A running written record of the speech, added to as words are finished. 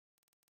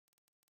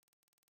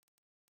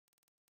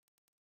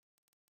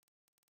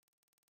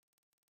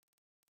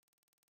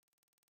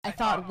I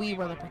thought we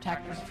were the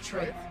protectors of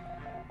truth.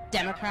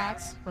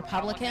 Democrats,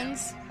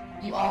 Republicans,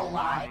 you all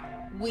lie.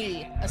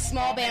 We, a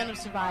small band of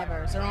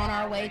survivors, are on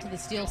our way to the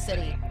Steel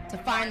City to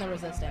find the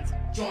resistance.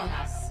 Join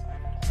us.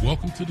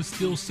 Welcome to the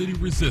Steel City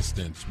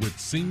Resistance with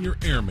Senior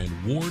Airman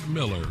Ward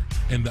Miller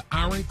and the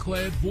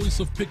ironclad voice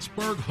of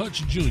Pittsburgh,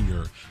 Hutch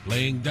Jr.,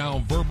 laying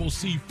down verbal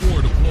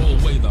C4 to blow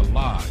away the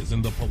lies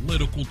and the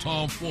political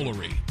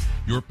tomfoolery.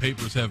 Your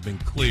papers have been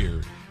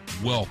cleared.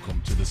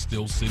 Welcome to the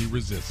Steel City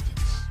Resistance.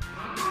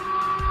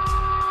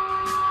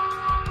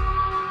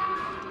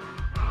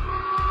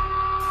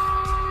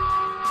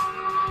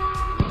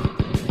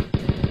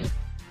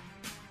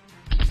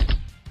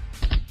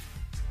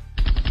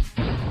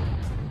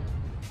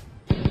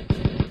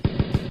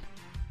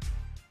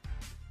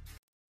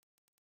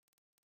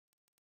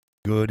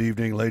 Good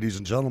evening, ladies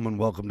and gentlemen.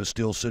 Welcome to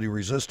Steel City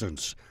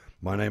Resistance.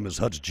 My name is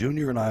Hutch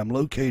Jr., and I am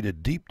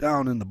located deep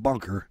down in the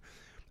bunker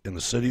in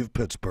the city of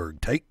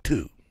Pittsburgh. Take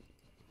two.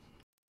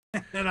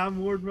 And I'm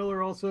Ward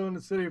Miller, also in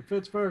the city of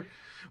Pittsburgh.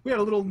 We had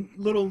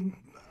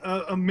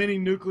a mini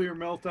nuclear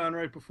meltdown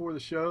right before the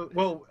show.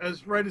 Well,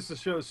 right as the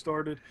show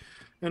started,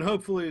 and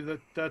hopefully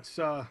that's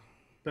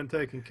been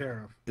taken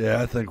care of.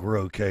 Yeah, I think we're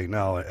okay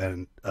now.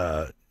 And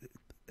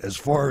as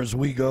far as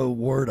we go,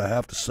 Ward, I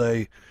have to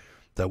say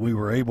that we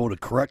were able to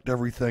correct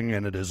everything,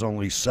 and it is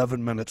only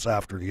 7 minutes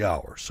after the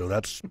hour. So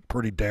that's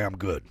pretty damn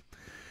good,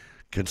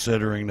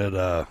 considering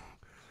that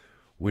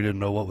we didn't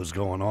know what was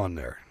going on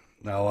there.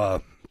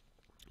 Now,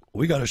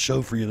 we got a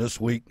show for you this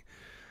week.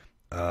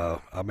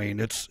 I mean,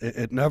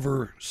 it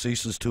never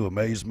ceases to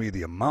amaze me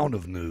the amount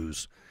of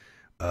news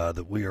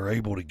that we are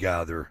able to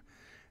gather.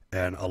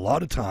 And a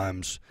lot of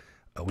times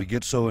we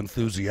get so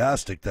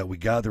enthusiastic that we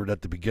gather it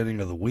at the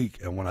beginning of the week.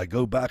 And when I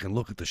go back and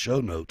look at the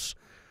show notes,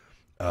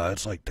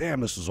 it's like,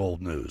 damn, this is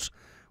old news.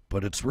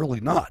 But it's really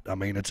not. I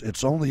mean,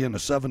 it's only in a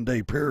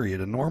 7-day period,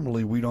 and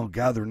normally we don't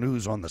gather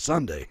news on the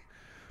Sunday.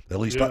 At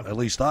least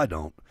I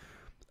don't.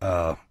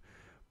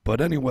 But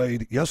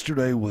anyway,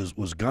 yesterday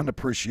was Gun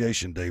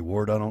Appreciation Day,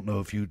 Ward. I don't know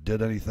if you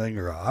did anything,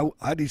 or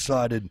I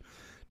decided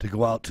to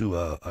go out to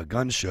a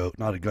gun show,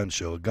 not a gun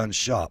show, a gun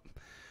shop.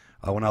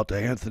 I went out to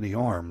Anthony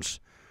Arms,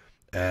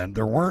 and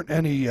there weren't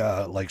any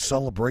like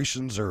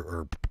celebrations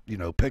or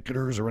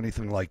picketers or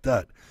anything like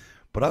that.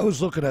 But I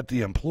was looking at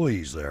the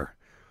employees there,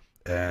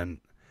 and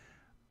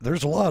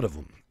there's a lot of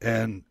them.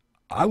 And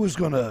I was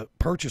going to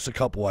purchase a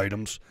couple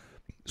items,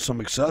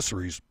 some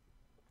accessories,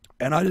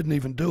 and I didn't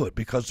even do it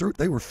because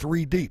they were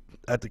 3 deep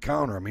at the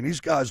counter. I mean,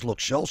 these guys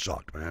looked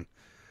shell-shocked, man.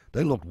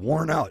 They looked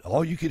worn out.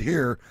 All you could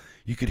hear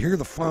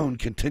the phone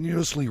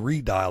continuously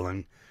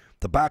redialing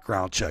the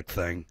background check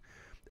thing,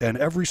 and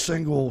every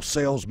single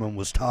salesman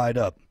was tied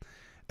up,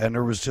 and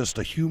there was just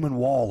a human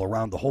wall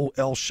around the whole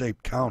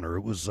L-shaped counter.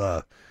 It was,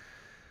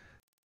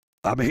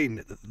 I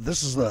mean,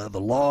 this is the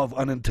law of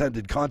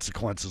unintended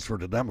consequences for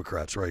the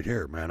Democrats right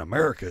here, man.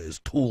 America is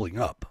tooling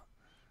up.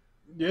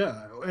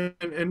 Yeah,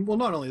 and well,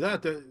 not only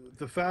that,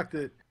 the fact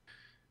that,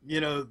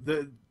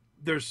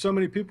 there's so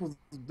many people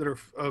that are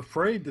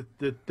afraid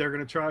that they're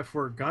going to try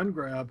for a gun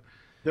grab.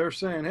 They're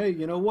saying, hey,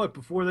 you know what,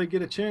 before they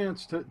get a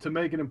chance to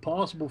make it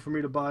impossible for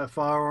me to buy a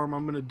firearm,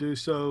 I'm going to do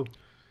so.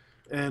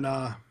 And,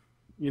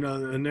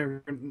 and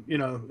they're,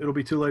 it'll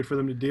be too late for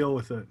them to deal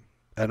with it.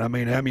 And I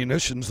mean,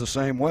 ammunition's the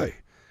same way.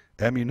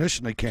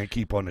 Ammunition they can't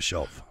keep on the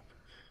shelf.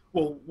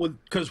 Well,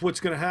 because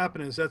what's going to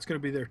happen is that's going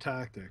to be their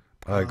tactic.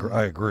 I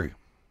agree.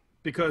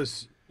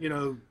 Because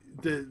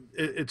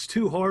it's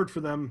too hard for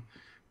them.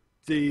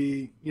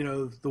 The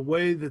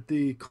way that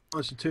the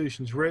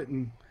Constitution's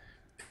written,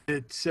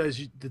 it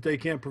says that they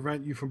can't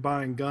prevent you from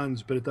buying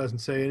guns, but it doesn't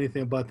say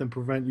anything about them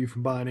prevent you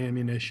from buying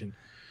ammunition.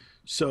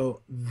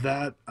 So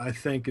that, I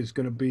think, is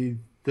going to be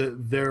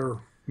their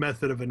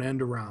method of an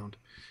end around,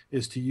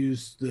 is to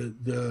use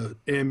the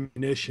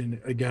ammunition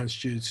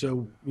against you.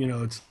 So,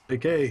 it's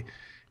like, hey,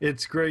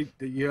 it's great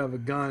that you have a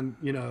gun,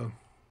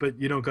 but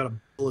you don't got a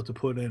bullet to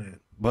put in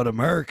it. But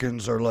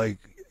Americans are like,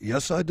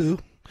 yes, I do.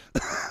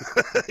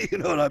 You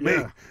know what I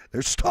mean? Yeah.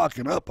 They're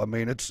stocking up. I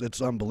mean,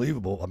 it's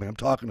unbelievable. I mean, I'm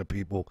talking to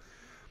people.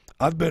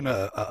 I've been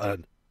a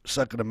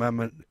Second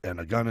Amendment and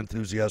a gun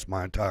enthusiast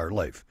my entire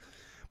life.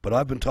 But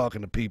I've been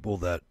talking to people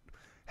that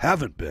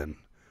haven't been,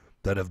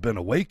 that have been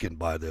awakened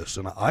by this.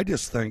 And I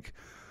just think,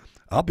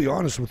 I'll be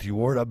honest with you,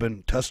 Ward, I've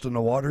been testing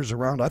the waters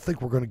around. I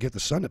think we're going to get the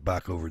Senate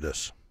back over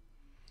this.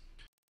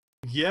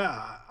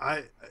 Yeah,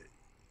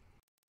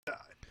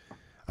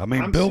 I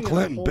mean, Bill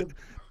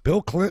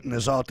Clinton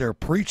is out there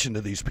preaching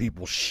to these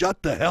people,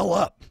 shut the hell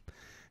up.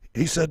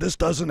 He said, this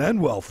doesn't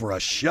end well for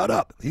us. Shut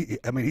up.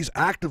 He's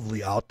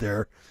actively out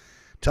there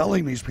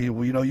telling these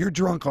people, you're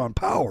drunk on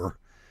power,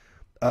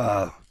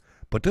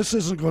 but this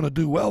isn't going to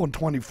do well in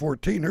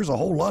 2014. There's a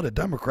whole lot of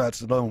Democrats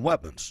that own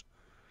weapons.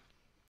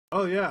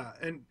 Oh, yeah.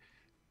 And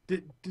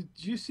did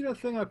you see that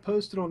thing I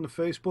posted on the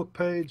Facebook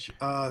page?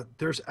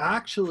 There's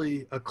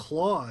actually a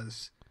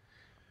clause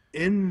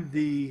in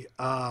the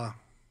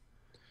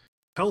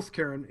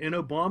healthcare in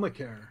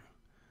Obamacare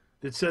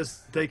that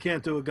says they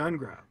can't do a gun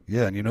grab.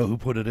 Yeah, and you know who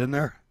put it in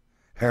there?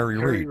 Harry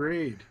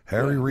Reid.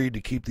 Harry Reid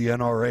to keep the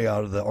NRA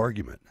out of the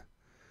argument.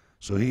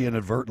 So he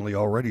inadvertently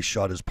already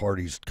shot his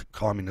party's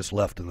communist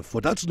left in the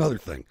foot. That's another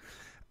thing.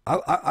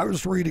 I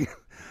was reading.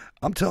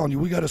 I'm telling you,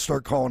 we got to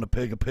start calling a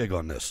pig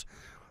on this.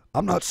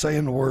 I'm not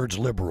saying the words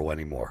liberal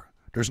anymore.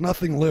 There's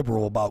nothing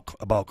liberal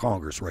about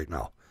Congress right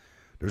now.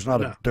 There's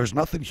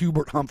nothing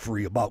Hubert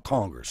Humphrey about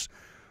Congress.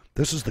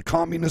 This is the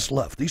communist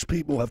left. These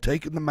people have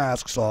taken the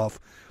masks off.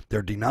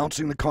 They're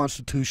denouncing the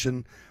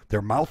Constitution.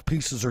 Their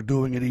mouthpieces are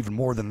doing it even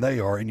more than they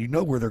are, and you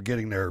know where they're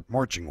getting their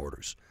marching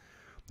orders.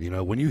 You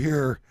know, when you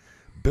hear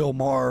Bill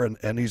Maher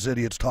and these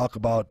idiots talk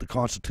about the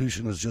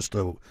Constitution as just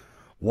a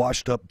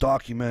washed-up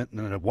document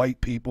and white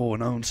people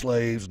and own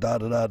slaves,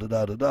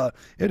 da-da-da-da-da-da-da,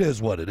 it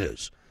is what it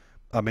is.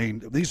 I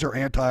mean, these are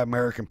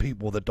anti-American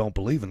people that don't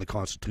believe in the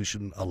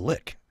Constitution a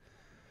lick.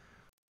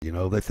 You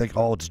know, they think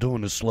all it's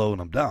doing is slowing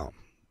them down,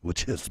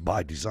 which is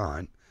by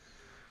design.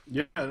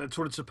 Yeah, that's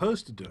what it's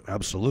supposed to do.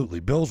 Absolutely.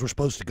 Bills were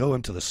supposed to go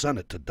into the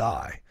Senate to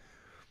die.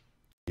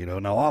 You know,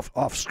 now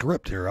off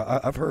script here,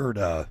 I've heard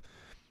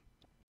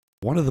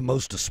one of the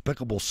most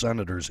despicable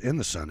senators in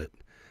the Senate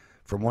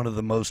from one of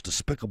the most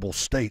despicable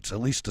states, at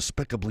least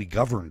despicably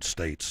governed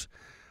states,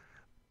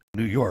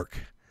 New York,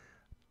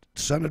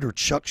 Senator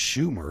Chuck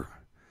Schumer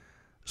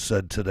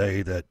said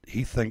today that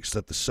he thinks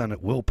that the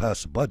Senate will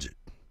pass a budget.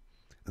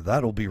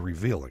 That'll be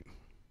revealing.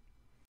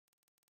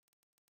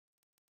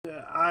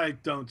 I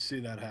don't see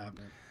that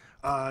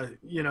happening.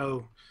 You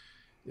know,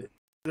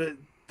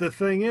 the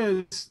thing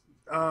is,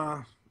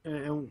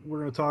 and we're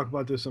going to talk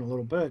about this in a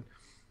little bit,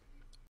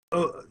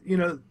 you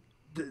know,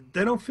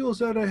 they don't feel as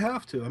though they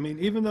have to. I mean,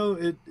 even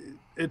though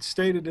it's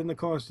stated in the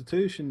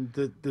Constitution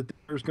that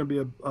there's going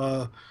to be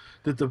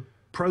that the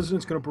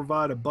president's going to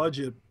provide a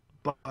budget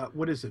by,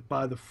 what is it,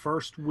 by the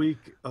first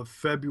week of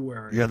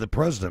February. Yeah, the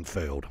president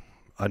failed.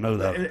 I know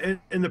that.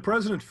 And the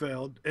president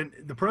failed, and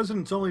the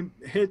president's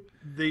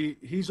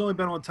he's only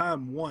been on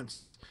time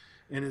once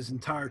in his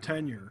entire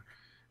tenure.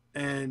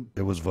 And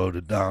it was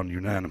voted down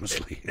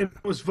unanimously. It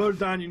was voted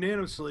down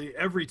unanimously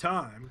every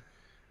time.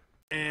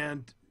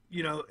 And,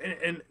 you know,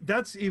 and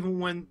that's even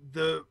when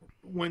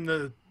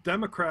the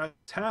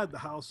Democrats had the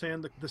House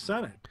and the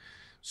Senate.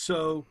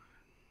 So,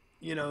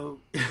 you know,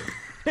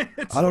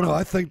 I don't know.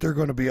 I think they're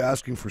going to be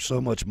asking for so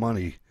much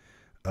money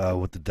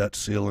with the debt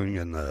ceiling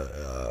and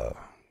the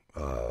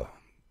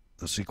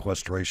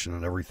sequestration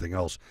and everything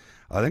else.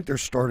 I think they're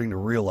starting to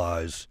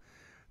realize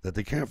that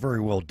they can't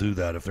very well do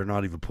that if they're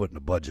not even putting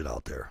a budget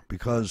out there.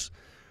 Because,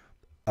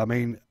 I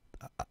mean,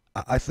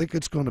 I think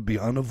it's going to be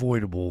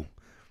unavoidable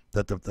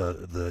that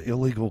the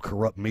illegal,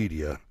 corrupt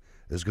media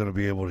is going to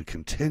be able to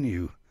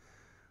continue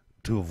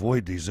to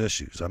avoid these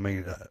issues. I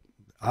mean,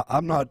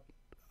 I'm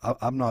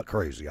not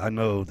crazy. I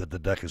know that the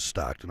deck is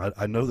stacked, and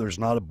I know there's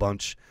not a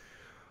bunch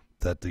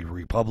that the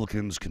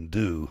Republicans can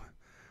do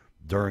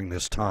during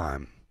this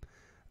time.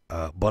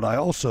 But I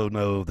also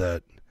know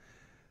that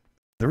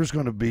there's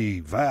going to be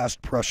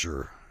vast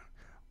pressure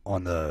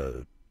on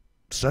the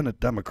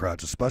Senate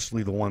Democrats,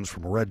 especially the ones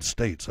from red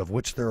states, of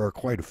which there are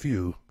quite a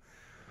few,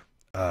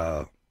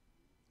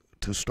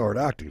 to start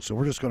acting. So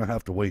we're just going to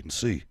have to wait and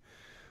see.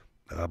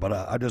 But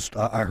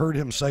I heard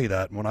him say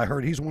that, and when I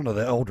heard he's one of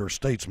the elder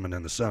statesmen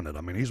in the Senate.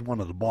 I mean, he's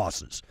one of the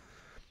bosses.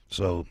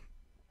 So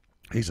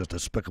he's a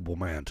despicable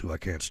man, too. I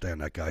can't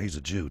stand that guy. He's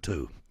a Jew,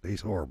 too.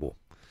 He's horrible.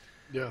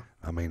 Yeah.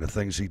 I mean, the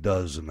things he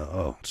does, and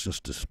it's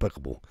just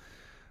despicable.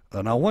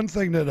 Now, one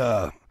thing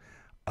that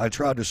I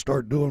tried to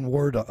start doing,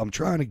 Ward, I'm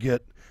trying to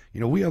get,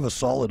 you know, we have a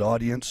solid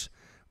audience,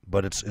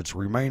 but it's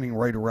remaining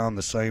right around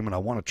the same, and I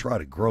want to try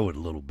to grow it a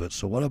little bit.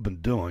 So what I've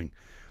been doing,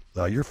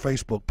 your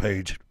Facebook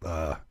page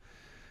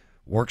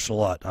works a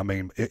lot. I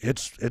mean,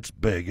 it's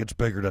big. It's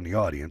bigger than the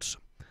audience.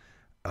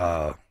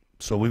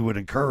 So we would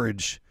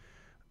encourage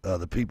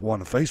the people on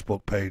the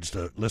Facebook page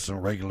to listen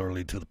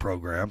regularly to the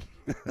program.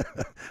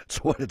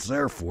 That's what it's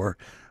there for.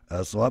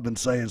 So I've been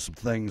saying some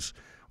things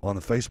on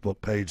the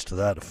Facebook page to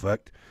that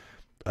effect.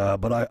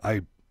 But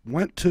I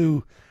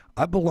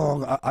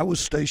was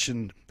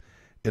stationed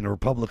in the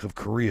Republic of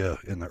Korea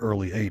in the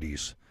early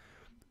 80s.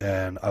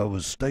 And I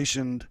was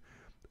stationed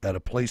at a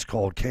place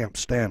called Camp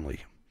Stanley.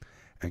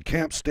 And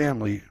Camp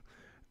Stanley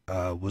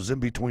was in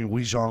between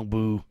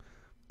Uijeongbu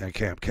and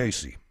Camp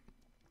Casey.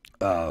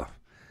 And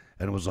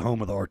it was the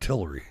home of the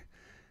artillery.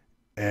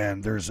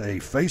 And there's a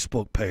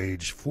Facebook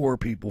page for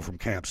people from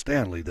Camp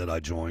Stanley that I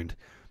joined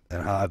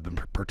and how I've been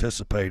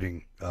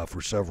participating for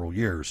several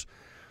years.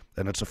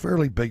 And it's a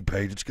fairly big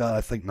page. It's got,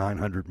 I think,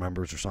 900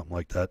 members or something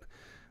like that.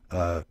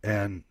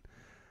 And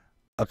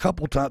a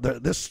couple times,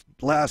 this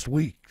last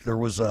week, there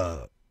was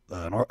a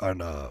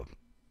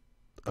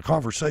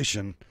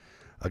conversation.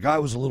 A guy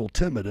was a little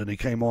timid, and he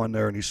came on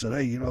there and he said,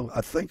 hey, you know,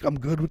 I think I'm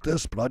good with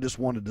this, but I just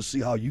wanted to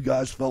see how you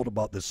guys felt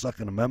about this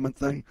Second Amendment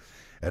thing.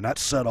 And that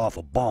set off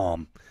a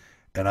bomb.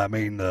 And I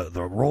mean, the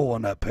roll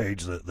on that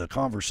page, the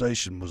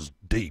conversation was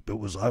deep. It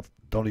was, I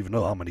don't even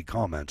know how many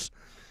comments.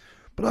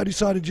 But I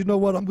decided, you know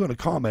what, I'm going to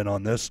comment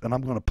on this, and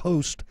I'm going to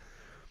post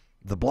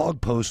the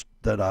blog post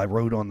that I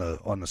wrote on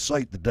the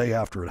site the day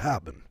after it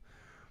happened.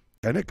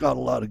 And it got a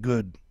lot of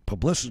good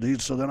publicity.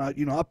 So then I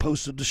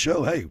posted the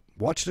show. Hey,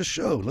 watch this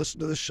show. Listen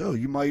to this show.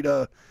 You might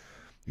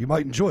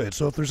enjoy it.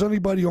 So if there's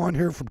anybody on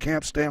here from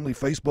Camp Stanley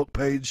Facebook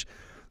page,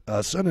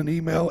 send an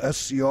email,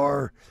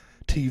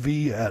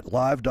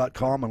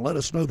 SCRTV@live.com, and let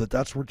us know that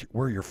that's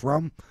where you're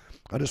from.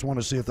 I just want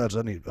to see if that's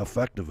any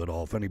effective at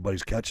all, if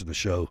anybody's catching the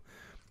show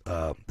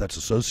that's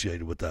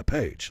associated with that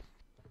page.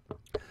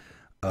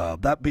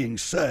 That being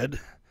said,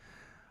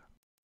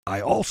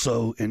 I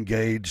also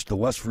engaged the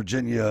West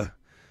Virginia,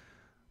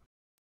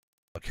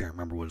 I can't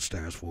remember what it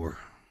stands for,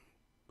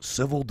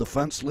 Civil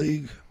Defense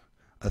League,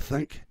 I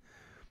think.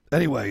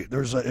 Anyway,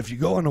 if you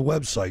go on the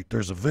website,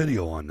 there's a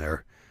video on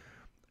there.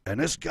 And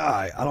this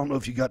guy, I don't know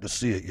if you got to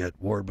see it yet,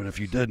 Ward, but if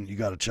you didn't, you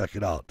got to check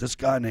it out. This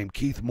guy named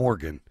Keith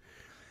Morgan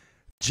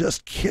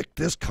just kicked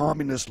this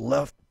communist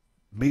left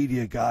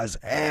media guy's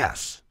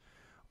ass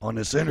on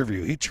this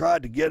interview. He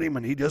tried to get him,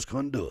 and he just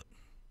couldn't do it.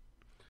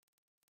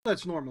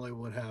 That's normally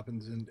what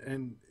happens,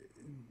 and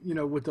you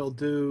know what they'll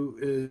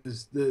do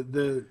is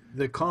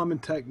the common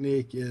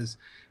technique is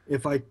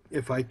if I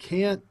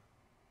can't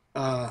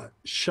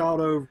shout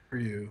over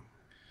you,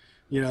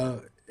 you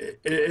know,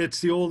 it's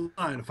the old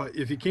line: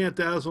 if you can't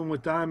dazzle them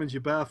with diamonds, you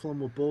baffle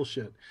them with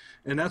bullshit,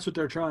 and that's what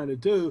they're trying to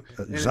do.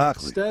 Exactly. And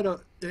instead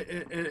of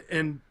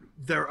and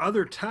their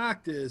other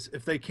tact is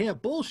if they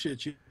can't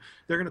bullshit you,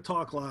 they're going to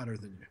talk louder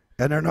than you.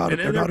 And they're not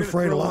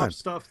afraid to lie.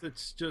 Stuff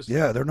that's just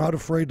they're not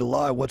afraid to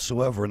lie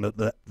whatsoever. And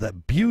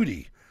that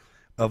beauty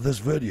of this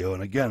video,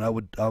 and again, I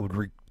would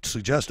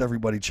suggest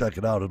everybody check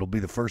it out. It'll be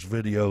the first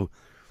video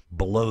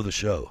below the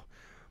show.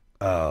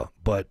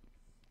 But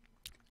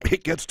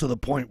it gets to the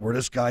point where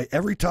this guy,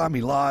 every time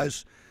he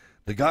lies,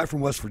 the guy from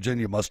West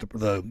Virginia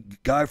the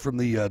guy from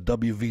the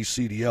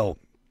WVCDL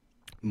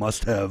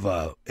must have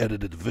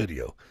edited the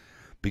video,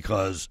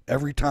 because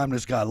every time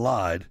this guy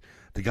lied,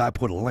 the guy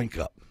put a link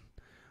up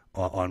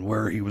on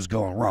where he was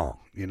going wrong,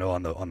 you know,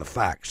 on the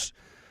facts.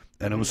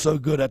 And it was so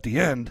good at the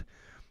end,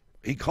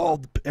 he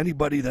called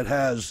anybody that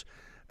has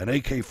an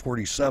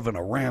AK-47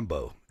 a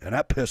Rambo, and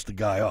that pissed the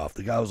guy off.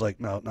 The guy was like,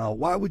 no,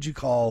 why would you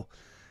call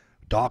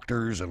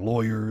doctors and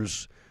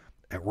lawyers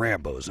at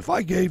Rambos? If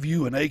I gave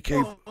you an AK...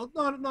 Well,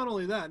 not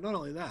only that,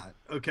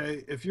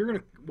 okay, if you're going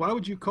to... Why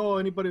would you call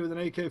anybody with an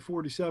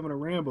AK-47 a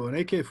Rambo? An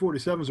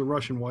AK-47 is a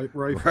Russian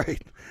rifle.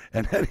 Right.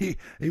 And then he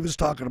was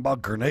talking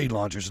about grenade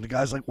launchers, and the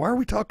guy's like, why are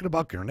we talking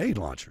about grenade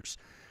launchers?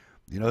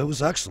 You know, it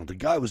was excellent. The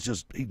guy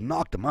was he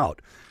knocked him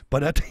out.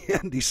 But at the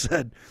end, he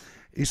said,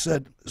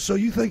 so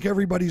you think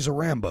everybody's a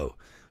Rambo?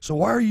 So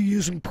why are you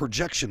using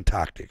projection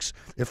tactics?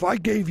 If I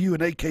gave you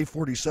an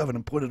AK-47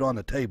 and put it on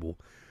the table,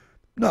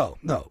 no.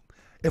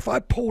 If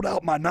I pulled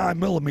out my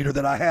 9mm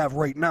that I have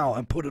right now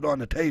and put it on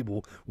the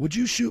table, would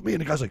you shoot me?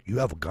 And the guy's like, you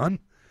have a gun?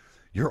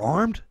 You're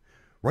armed?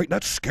 Right?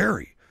 That's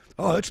scary.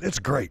 Oh, it's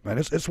great, man.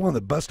 It's one of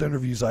the best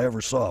interviews I ever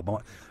saw.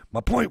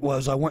 My point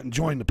was I went and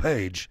joined the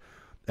page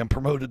and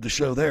promoted the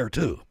show there,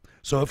 too.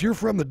 So if you're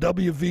from the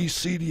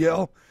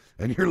WVCDL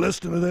and you're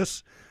listening to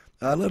this,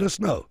 let us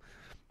know.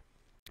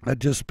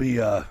 That'd just be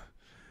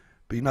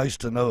nice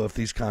to know if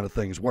these kind of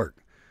things work.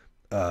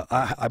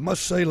 I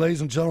must say,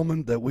 ladies and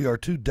gentlemen, that we are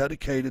two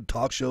dedicated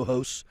talk show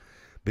hosts,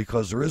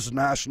 because there is a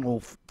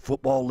National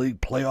Football League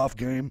playoff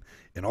game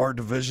in our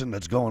division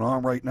that's going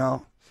on right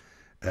now,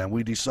 and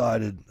we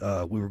decided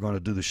we were going to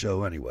do the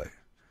show anyway.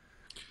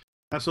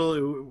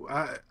 Absolutely.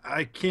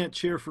 I can't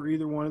cheer for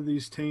either one of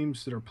these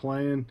teams that are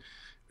playing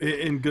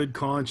in good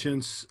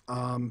conscience.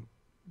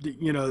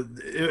 You know,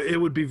 it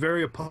would be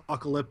very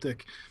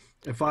apocalyptic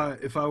if I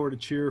were to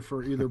cheer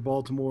for either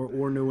Baltimore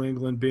or New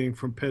England, being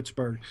from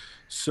Pittsburgh.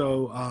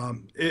 So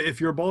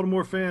if you're a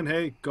Baltimore fan,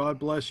 hey, God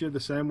bless you. The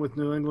same with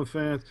New England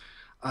fans.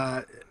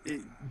 To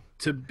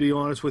be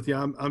honest with you,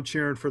 I'm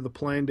cheering for the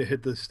plane to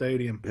hit the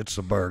stadium. It's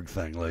a Berg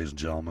thing, ladies and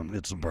gentlemen.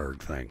 It's a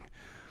Berg thing.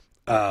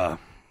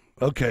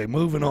 Okay,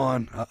 moving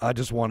on. I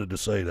just wanted to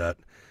say that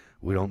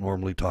we don't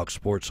normally talk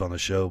sports on the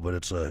show, but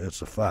it's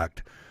a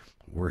fact.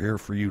 We're here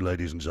for you,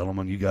 ladies and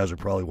gentlemen. You guys are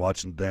probably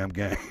watching the damn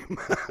game.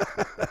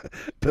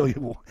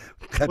 Bill,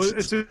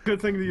 it's a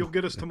good thing that you'll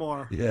get us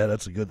tomorrow. Yeah,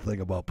 that's a good thing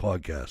about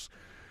podcasts.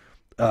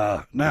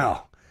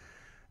 Now,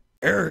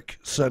 Eric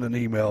sent an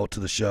email to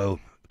the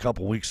show a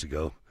couple weeks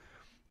ago,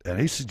 and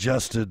he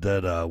suggested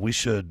that we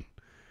should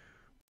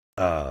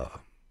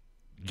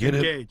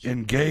engage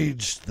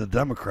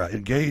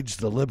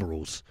the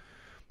liberals.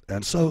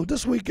 And so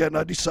this weekend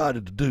I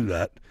decided to do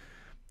that.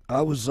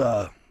 I was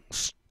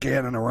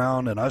scanning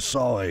around, and I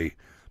saw a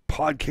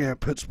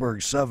PodCamp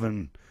Pittsburgh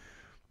 7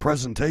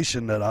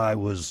 presentation that I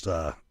was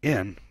that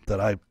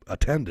I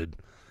attended,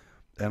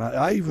 and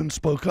I even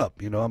spoke up.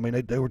 You know, I mean,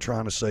 they were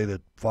trying to say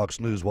that Fox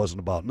News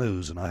wasn't about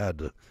news, and I had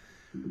to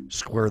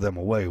square them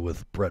away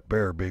with Brett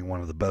Baer being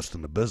one of the best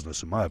in the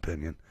business, in my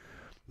opinion,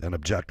 and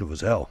objective as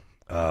hell.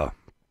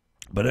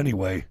 But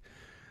anyway,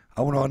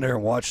 I went on there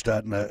and watched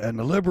that, and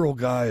the liberal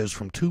guy is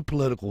from Two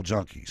Political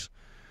Junkies.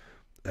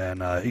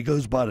 And he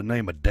goes by the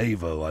name of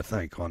Davo, I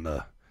think, on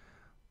the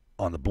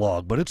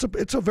blog. But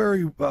it's a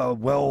very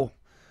well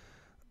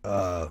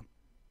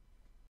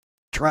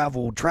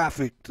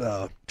traffic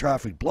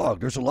blog.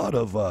 There's a lot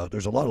of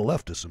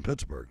leftists in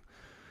Pittsburgh,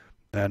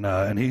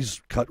 and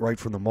he's cut right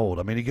from the mold.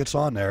 I mean, he gets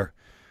on there,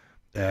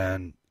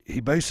 and he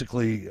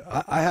basically,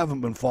 I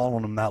haven't been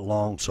following him that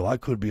long, so I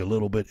could be a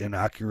little bit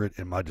inaccurate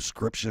in my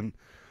description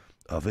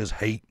of his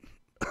hate.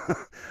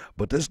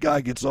 But this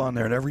guy gets on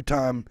there, and every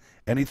time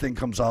anything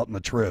comes out in the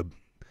Trib,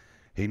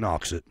 he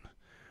knocks it.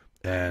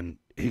 And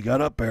he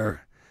got up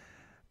there,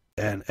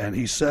 and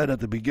he said at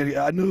the beginning,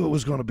 I knew it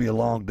was going to be a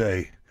long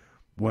day,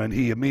 when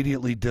he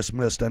immediately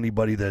dismissed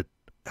anybody that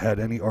had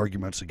any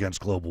arguments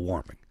against global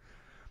warming.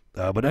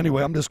 But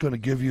anyway, I'm just going to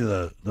give you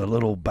the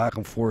little back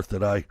and forth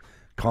that I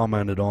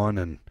commented on,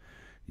 and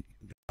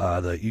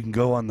you can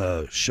go on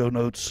the show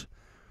notes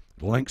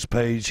links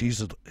page.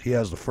 He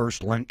has the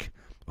first link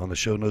on the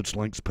show notes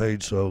links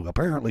page, so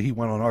apparently he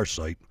went on our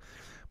site.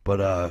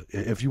 But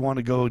if you want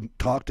to go and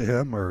talk to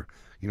him, or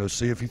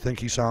see if you think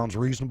he sounds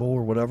reasonable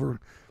or whatever,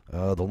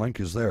 the link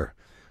is there.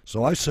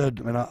 So I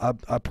said, and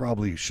I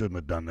probably shouldn't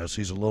have done this.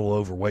 He's a little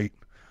overweight,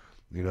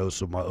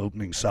 so my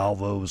opening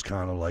salvo was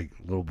kind of like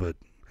a little bit.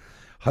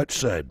 Hutch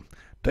said,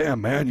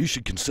 "Damn, man, you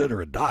should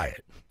consider a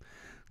diet.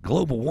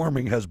 Global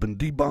warming has been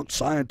debunked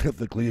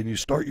scientifically, and you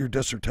start your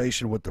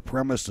dissertation with the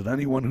premise that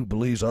anyone who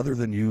believes other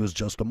than you is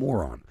just a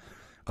moron.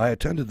 I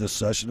attended this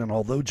session, and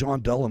although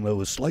John Delano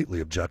is slightly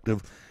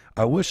objective,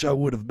 I wish I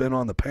would have been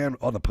on the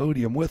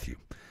podium with you.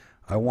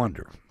 I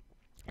wonder.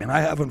 And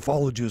I haven't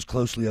followed you as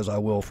closely as I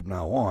will from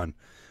now on,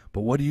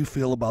 but what do you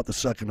feel about the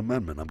Second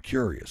Amendment? I'm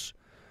curious."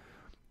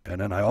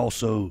 And then I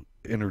also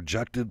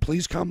interjected,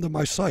 "Please come to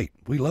my site.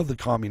 We love the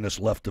communist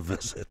left to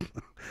visit."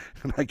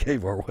 And I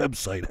gave our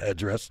website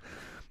address,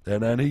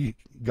 and then he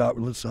got,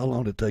 how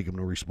long did it take him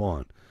to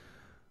respond?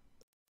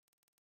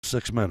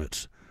 6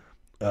 minutes.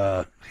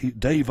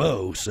 Dave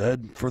O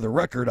said, "For the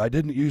record, I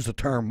didn't use the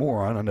term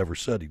moron." I never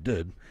said he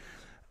did.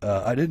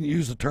 "I didn't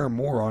use the term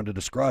moron to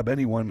describe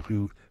anyone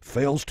who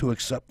fails to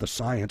accept the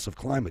science of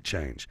climate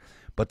change.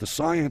 But the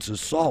science is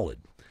solid.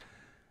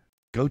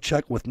 Go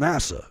check with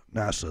NASA.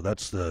 NASA,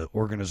 that's the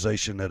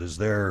organization that is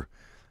there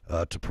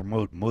to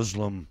promote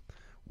Muslim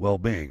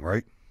well-being,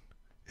 right?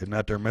 Isn't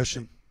that their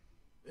mission?"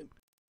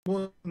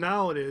 Well,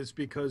 now it is,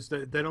 because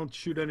they don't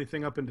shoot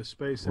anything up into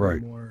space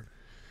anymore.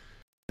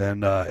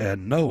 And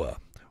NOAA,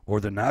 or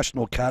the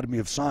National Academy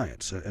of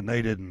Science, and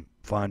they didn't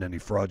find any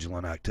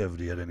fraudulent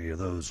activity at any of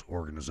those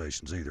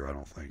organizations either, I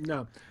don't think.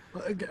 No.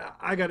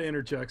 I got to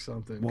interject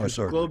something. Well,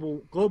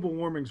 global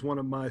warming is one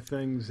of my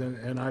things,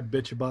 and I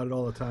bitch about it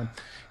all the time.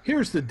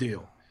 Here's the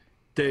deal,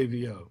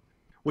 Davey O.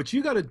 What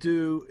you got to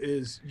do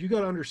is you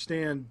got to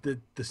understand that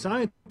the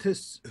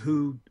scientists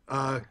who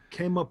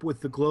came up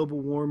with the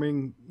global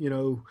warming,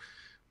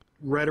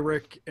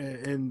 rhetoric,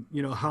 and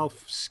how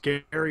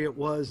scary it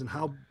was and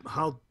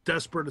how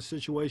desperate a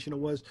situation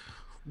it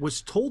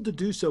was told to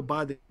do so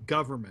by the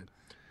government.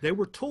 They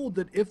were told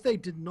that if they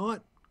did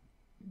not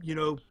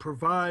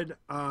provide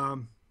a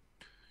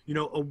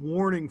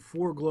warning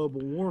for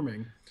global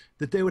warming,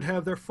 that they would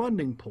have their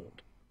funding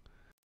pulled.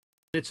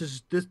 It's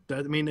just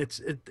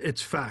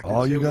it's fact.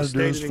 All you got to do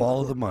is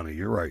follow the money.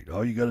 You're right.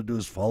 All you got to do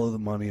is follow the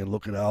money and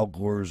look at Al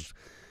Gore's.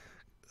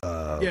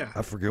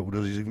 I forget what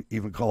it is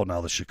even called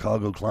now, the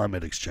Chicago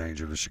Climate Exchange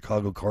or the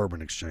Chicago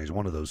Carbon Exchange,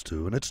 one of those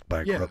two, and it's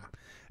bankrupt.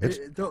 Yeah.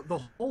 The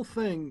whole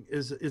thing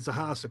is a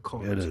house of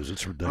cards. It is.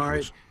 It's ridiculous. All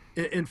right.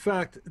 In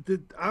fact,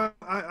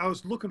 I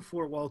was looking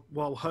for it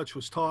while Hutch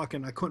was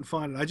talking. I couldn't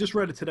find it. I just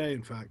read it today,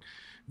 in fact,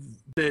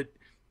 that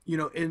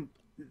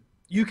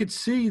you could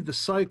see the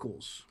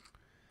cycles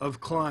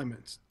of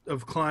climate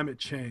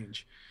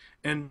change,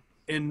 and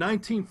in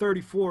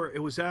 1934 it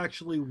was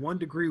actually 1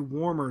 degree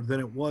warmer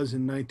than it was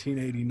in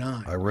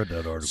 1989. I read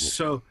that article.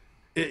 So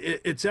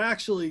it's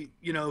actually,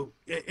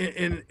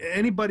 and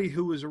anybody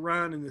who was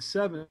around in the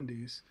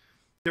 70s,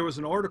 there was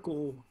an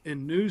article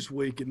in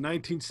Newsweek in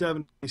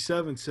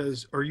 1977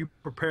 says, "Are you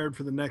prepared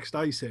for the next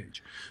ice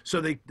age?" So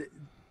they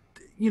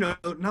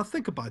now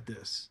think about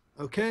this,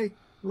 okay?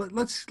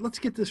 Let's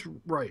get this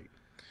right.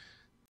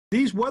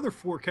 These weather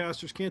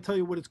forecasters can't tell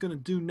you what it's going to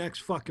do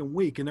next fucking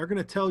week, and they're going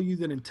to tell you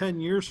that in 10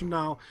 years from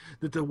now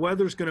that the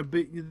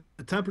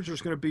temperature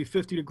is going to be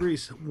 50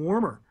 degrees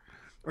warmer.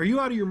 Are you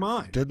out of your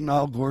mind? Didn't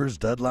Al Gore's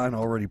deadline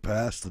already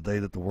pass the day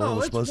that the world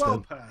was supposed to? No,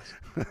 it's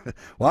well past.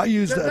 Well, I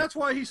used that. That's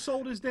why he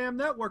sold his damn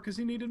network, because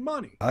he needed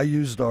money. I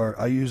used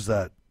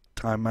that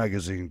Time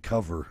magazine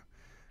cover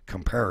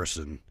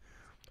comparison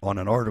on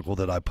an article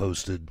that I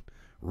posted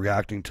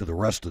reacting to the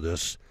rest of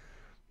this.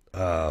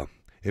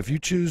 If you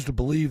choose to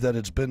believe that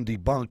it's been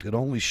debunked, it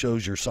only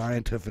shows your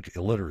scientific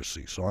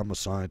illiteracy. So I'm a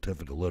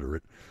scientific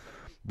illiterate.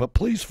 But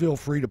please feel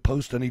free to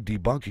post any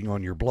debunking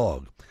on your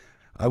blog.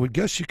 I would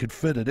guess you could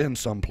fit it in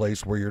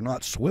someplace where you're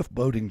not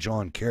swift-boating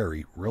John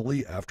Kerry.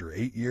 Really, after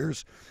 8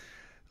 years?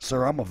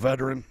 Sir, I'm a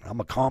veteran. I'm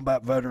a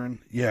combat veteran.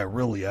 Yeah,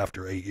 really,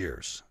 after 8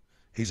 years.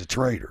 He's a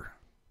traitor.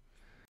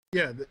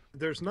 Yeah,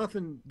 there's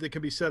nothing that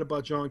can be said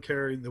about John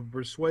Kerry that would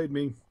persuade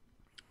me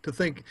to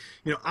think,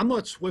 I'm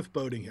not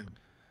swift-boating him.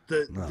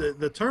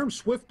 The term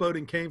swift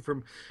boating came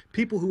from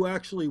people who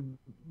actually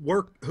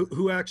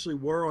who actually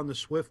were on the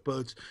swift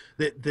boats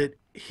that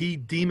he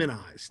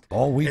demonized.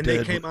 All we and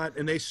did, they came out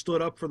and they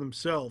stood up for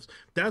themselves.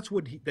 That's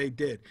what they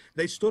did.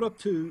 They stood up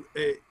to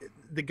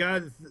the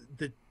guy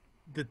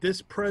that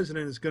this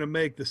president is going to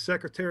make the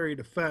Secretary of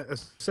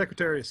Defense,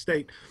 Secretary of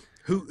State,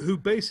 who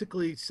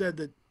basically said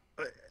that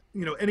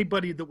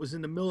anybody that was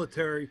in the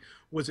military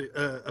was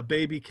a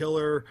baby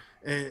killer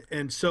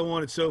and so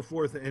on and so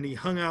forth. And he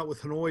hung out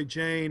with Hanoi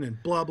Jane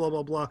and blah, blah,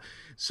 blah, blah.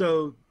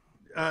 So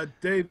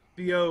Dave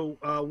B.O.,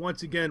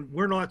 once again,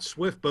 we're not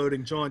swift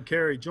boating John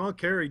Kerry. John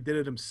Kerry did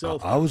it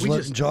himself. I was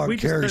letting John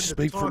Kerry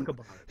speak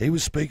he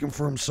was speaking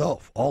for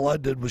himself. All I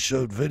did was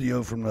showed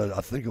video from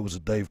I think it was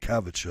a Dave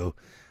Cavett show.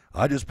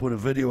 I just put a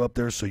video up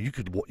there so you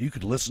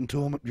could listen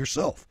to him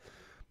yourself.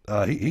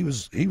 He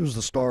was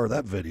the star of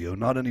that video,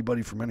 not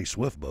anybody from any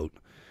swift boat.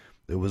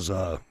 It was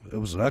an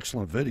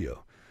excellent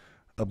video.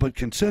 But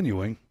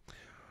continuing,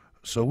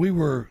 so we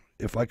were,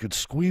 if I could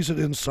squeeze it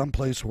in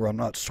someplace where I'm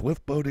not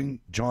swift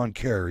boating John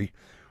Kerry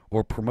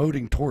or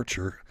promoting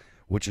torture,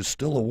 which is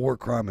still a war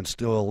crime and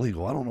still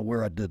illegal. I don't know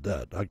where I did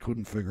that. I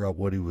couldn't figure out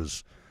what he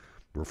was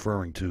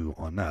referring to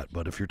on that.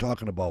 But if you're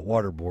talking about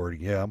waterboarding,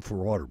 yeah, I'm for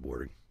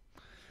waterboarding.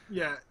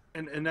 Yeah.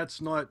 And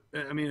that's not,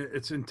 I mean,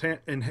 it's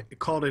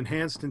called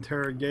enhanced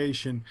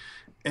interrogation.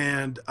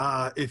 And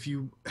if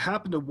you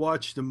happen to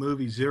watch the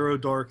movie Zero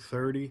Dark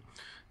 30,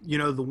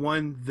 the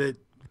one that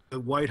the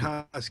White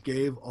House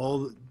gave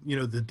all,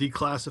 the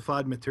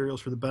declassified materials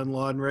for the bin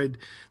Laden raid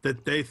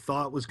that they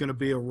thought was going to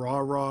be a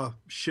rah-rah,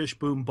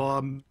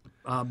 shish-boom-bomb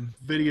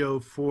video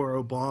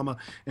for Obama,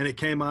 and it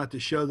came out to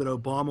show that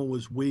Obama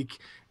was weak,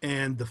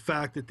 and the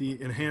fact that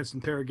the enhanced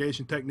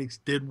interrogation techniques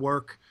did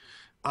work,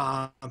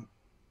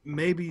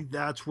 maybe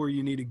that's where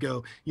you need to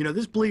go.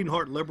 This bleeding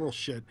heart liberal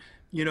shit,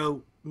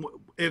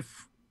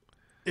 if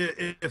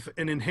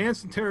an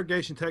enhanced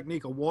interrogation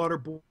technique, a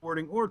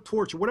waterboarding or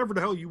torture, whatever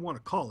the hell you want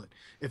to call it,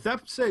 if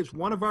that saves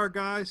one of our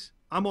guys,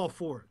 I'm all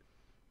for it.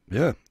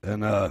 Yeah.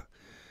 And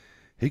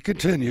he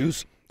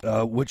continues,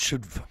 or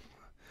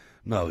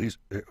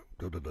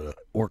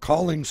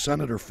calling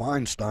Senator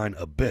Feinstein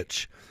a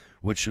bitch,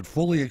 which should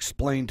fully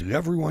explain to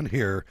everyone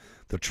here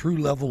the true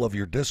level of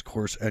your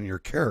discourse and your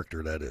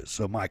character, that is.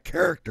 So my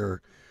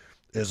character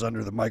is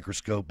under the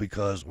microscope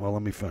because, well,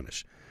 let me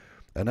finish.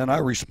 And then I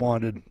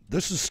responded,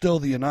 this is still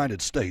the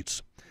United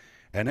States,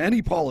 and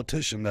any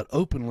politician that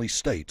openly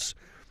states,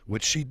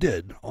 which she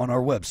did on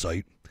our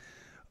website,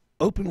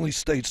 openly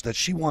states that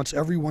she wants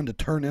everyone to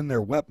turn in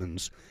their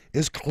weapons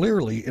is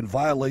clearly in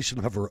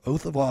violation of her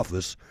oath of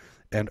office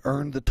and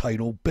earned the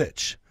title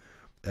bitch.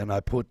 And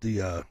I put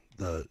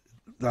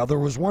now there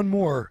was one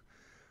more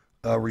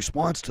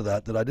response to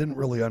that I didn't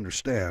really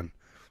understand,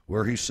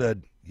 where he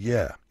said,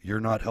 yeah, you're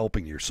not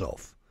helping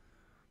yourself.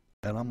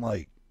 And I'm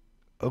like,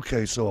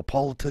 okay, so a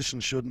politician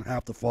shouldn't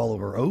have to follow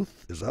her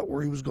oath? Is that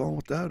where he was going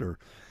with that?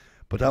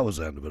 But that was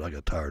the end of it. I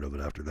got tired of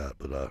it after that.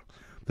 But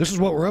this is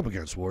what we're up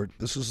against, Ward.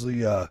 This is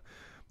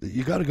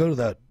you got to go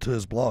to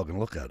his blog and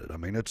look at it. I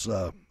mean, it's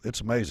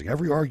amazing.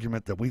 Every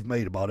argument that we've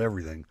made about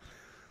everything,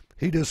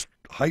 he just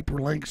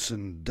hyperlinks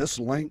and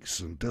dislinks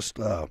and just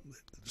the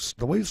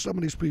way some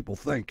of these people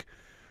think,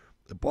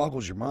 it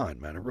boggles your mind,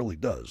 man. It really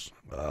does.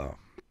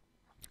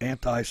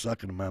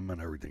 Anti-Second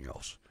Amendment, everything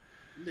else.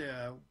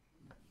 Yeah.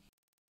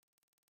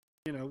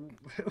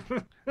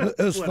 It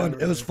was fun.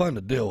 It was fun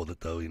to deal with it,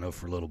 though.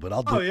 For a little bit.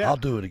 I'll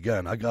do it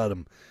again. I got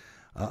him.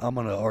 I'm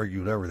going to argue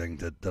with everything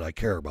that I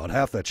care about.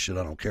 Half that shit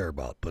I don't care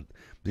about, but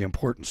the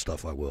important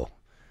stuff I will.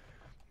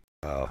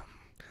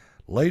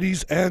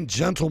 Ladies and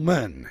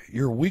gentlemen,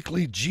 your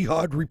weekly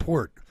jihad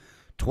report,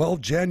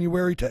 12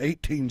 January to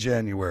 18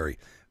 January,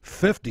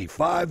 50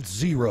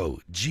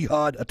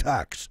 jihad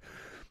attacks,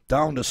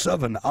 down to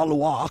 7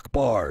 Allah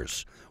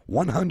Akbars,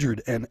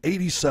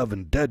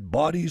 187 dead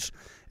bodies,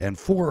 and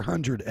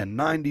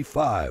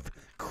 495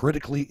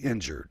 critically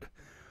injured.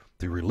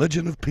 The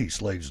religion of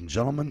peace, ladies and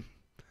gentlemen,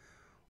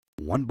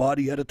 one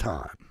body at a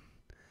time.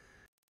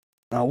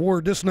 Now,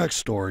 Ward, this next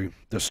story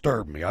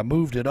disturbed me. I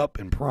moved it up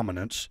in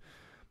prominence.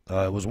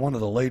 It was one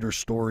of the later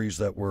stories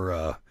that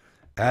were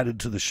added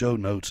to the show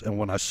notes, and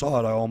when I saw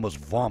it, I almost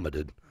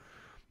vomited.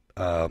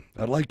 I'd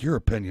like your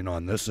opinion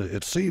on this.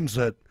 It seems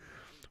that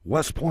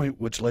West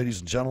Point, which, ladies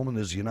and gentlemen,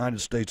 is the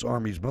United States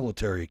Army's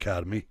military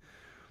academy,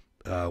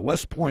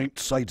 West Point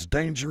cites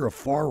danger of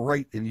far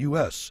right in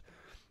U.S.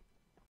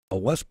 A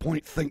West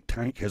Point think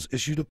tank has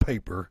issued a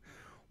paper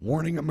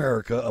warning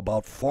America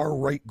about far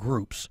right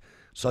groups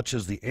such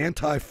as the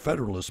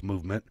Anti-Federalist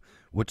Movement,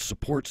 which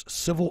supports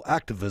civil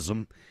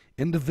activism,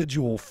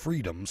 individual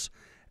freedoms,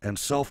 and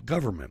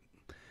self-government.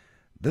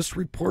 This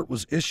report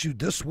was issued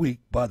this week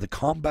by the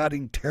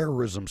Combating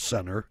Terrorism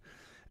Center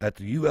at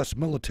the U.S.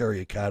 Military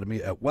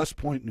Academy at West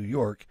Point, New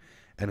York,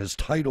 and is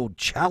titled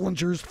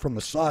Challengers from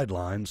the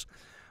Sidelines,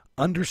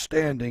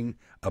 Understanding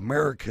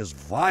America's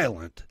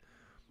Violent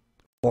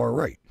Far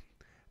Right.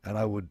 And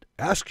I would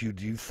ask you,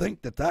 do you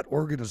think that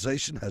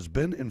organization has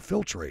been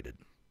infiltrated?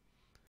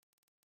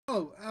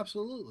 Oh,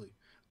 absolutely.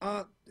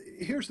 Uh,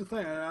 Here's the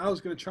thing. I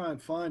was going to try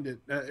and find it,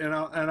 and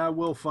I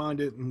will find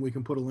it, and we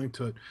can put a link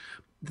to it.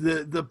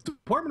 The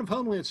Department of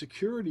Homeland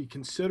Security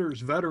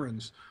considers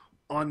veterans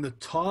on the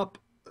top.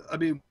 I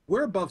mean,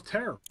 we're above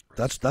terror.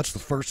 That's the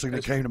first thing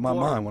that came to my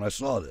mind when I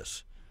saw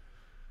this.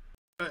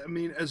 I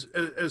mean,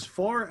 as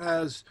far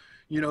as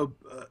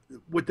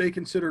what they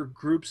consider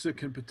groups that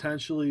can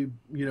potentially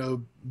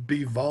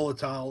be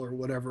volatile or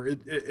whatever,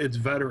 it's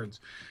veterans,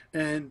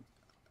 and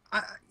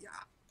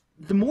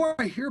the more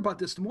I hear about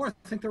this, the more I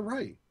think they're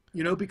right.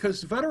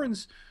 Because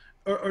veterans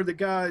are the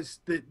guys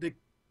that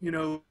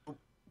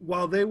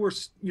while they were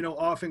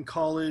off in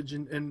college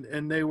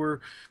and they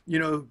were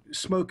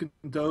smoking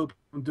dope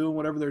and doing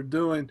whatever they're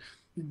doing,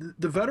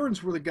 the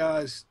veterans were the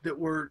guys that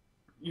were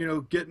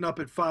getting up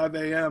at 5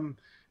 a.m.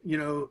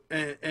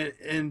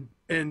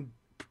 and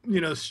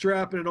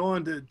strapping it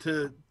on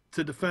to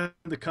defend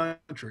the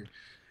country.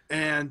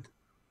 And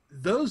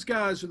those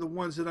guys are the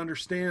ones that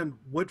understand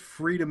what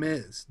freedom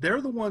is.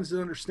 They're the ones that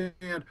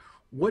understand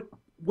what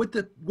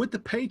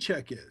the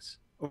paycheck is,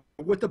 or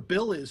what the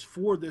bill is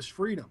for this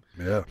freedom.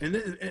 Yeah.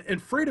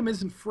 And freedom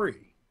isn't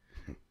free.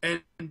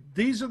 And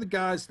these are the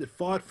guys that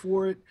fought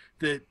for it,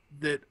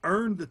 that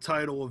earned the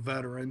title of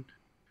veteran.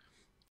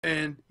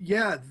 And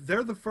yeah,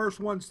 they're the first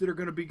ones that are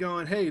going to be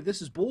going, hey,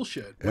 this is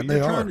bullshit. What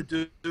you're trying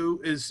to do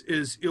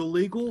is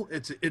illegal.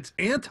 It's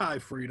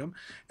anti-freedom.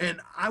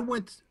 And I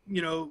went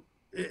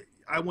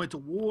to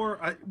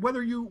war.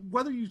 Whether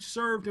you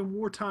served in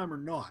wartime or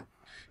not,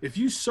 if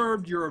you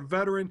served, you're a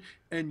veteran,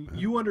 and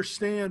you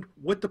understand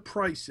what the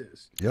price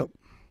is. Yep.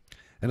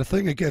 And the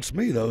thing that gets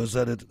me, though, is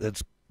that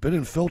it's been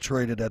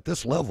infiltrated at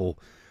this level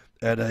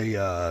at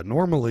a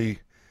normally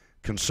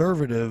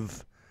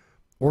conservative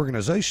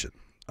organization.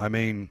 I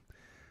mean,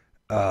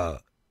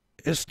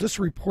 this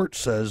report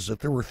says that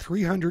there were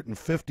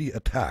 350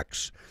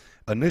 attacks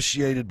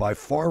initiated by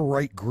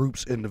far-right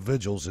groups,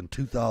 individuals in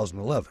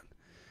 2011.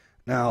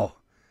 Now,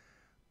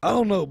 I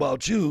don't know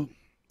about you,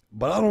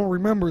 but I don't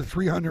remember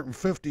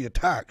 350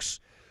 attacks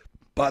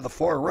by the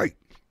far right.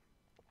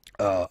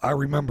 I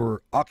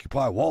remember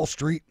Occupy Wall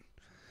Street.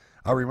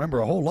 I remember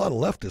a whole lot of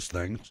leftist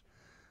things.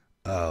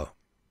 I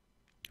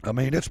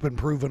mean, it's been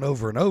proven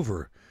over and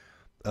over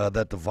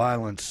that the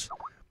violence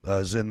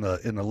is in the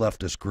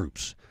leftist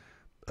groups.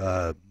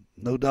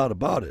 No doubt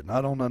about it. And I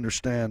don't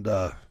understand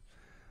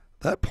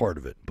that part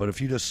of it. But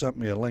if you just sent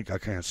me a link, I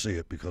can't see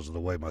it because of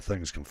the way my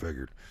thing's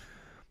configured.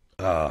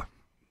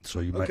 So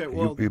you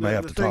may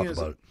have to talk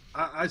about it.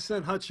 I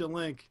sent Hutch a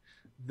link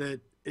that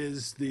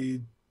is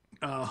the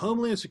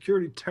Homeland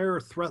Security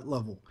terror threat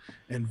level,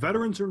 and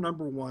veterans are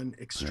number 1,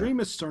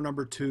 extremists are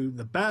number 2,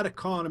 the bad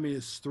economy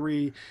is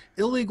 3,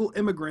 illegal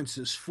immigrants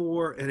is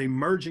 4, and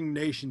emerging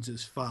nations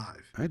is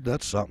 5. Hey,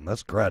 that's something.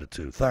 That's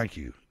gratitude. Thank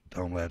you,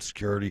 Homeland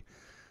Security.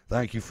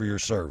 Thank you for your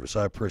service.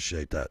 I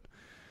appreciate that.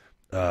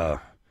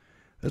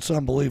 It's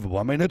unbelievable.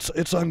 I mean,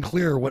 it's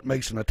unclear what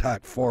makes an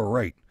attack far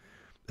right.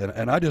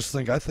 And I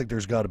think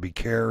there's got to be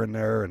care in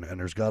there, and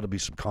there's got to be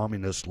some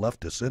communist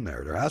leftists in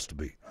there. There has to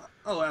be.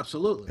 Oh,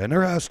 absolutely. And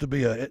there has to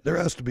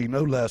be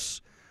no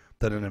less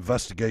than an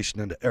investigation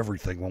into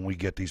everything when we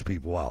get these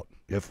people out,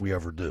 if we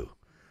ever do.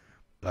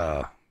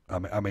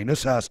 I mean,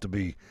 this has to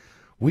be.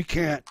 We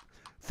can't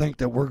think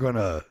that we're going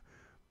to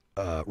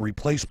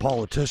replace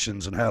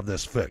politicians and have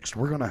this fixed.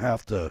 We're going to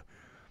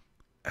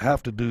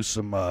have to do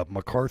some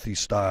McCarthy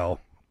style.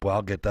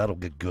 Well, that'll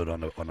get good on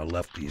the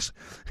lefties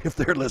if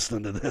they're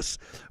listening to this.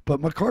 But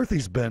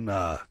McCarthy's been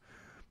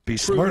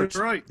besmirched.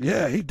 Right.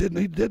 Yeah, he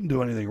didn't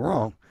do anything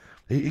wrong.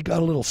 He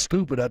got a little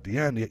stupid at the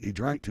end. He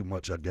drank too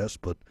much, I guess.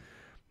 But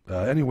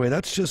anyway,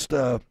 that's just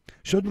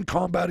shouldn't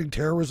Combating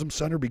Terrorism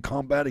Center be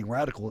combating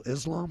radical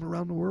Islam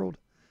around the world,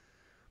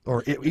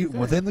 or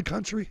within the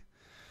country?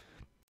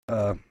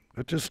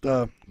 It just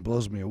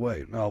blows me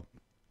away. Now,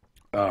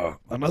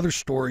 another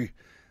story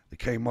that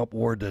came up,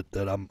 Ward,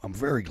 that I'm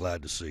very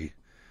glad to see.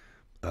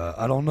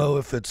 I don't know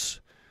if it's,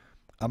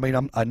 I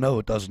know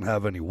it doesn't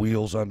have any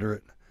wheels under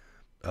it,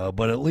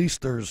 but at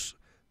least there's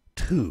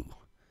 2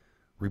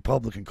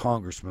 Republican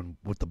congressmen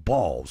with the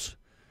balls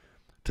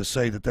to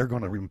say that they're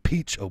going to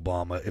impeach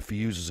Obama if he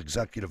uses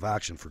executive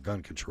action for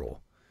gun control.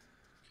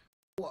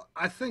 Well,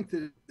 I think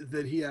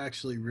that he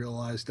actually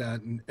realized that,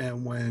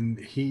 and when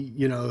he,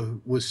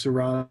 was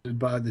surrounded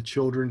by the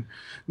children.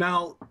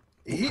 Now,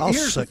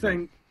 here's the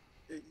thing.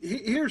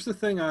 Here's the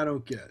thing I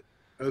don't get.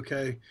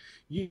 Okay,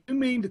 you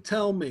mean to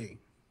tell me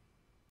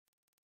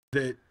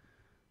that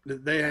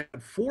they had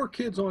 4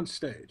 kids on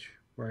stage,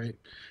 right?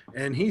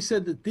 And he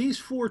said that these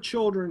 4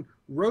 children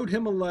wrote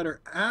him a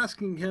letter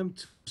asking him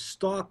to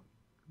stop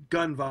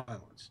gun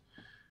violence.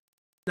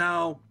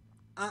 Now,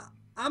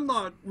 I'm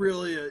not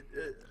really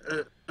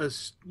a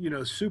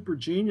super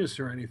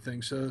genius or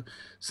anything, so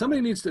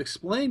somebody needs to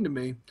explain to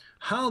me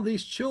how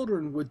these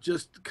children would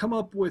just come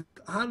up with,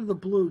 out of the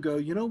blue, go,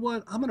 you know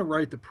what, I'm going to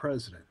write the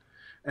president.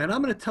 And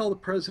I'm going to tell the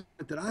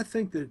president that I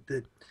think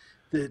that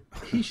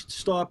he should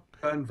stop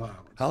gun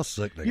violence. How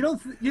sickening! You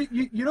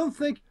don't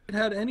think it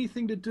had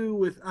anything to do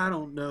with, I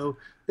don't know,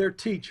 their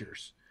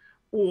teachers,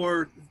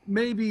 or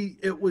maybe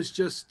it was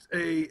just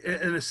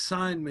an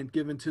assignment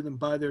given to them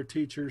by their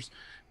teachers,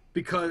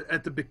 because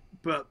at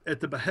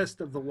the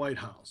behest of the White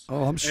House.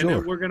 Oh, I'm sure. And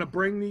then we're going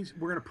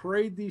to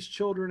parade these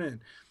children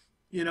in.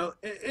 You know,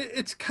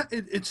 it's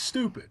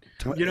stupid.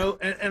 You know,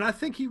 and I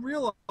think he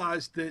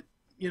realized that,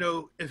 you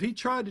know, if he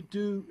tried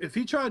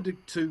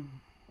to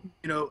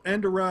you know,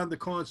 end around the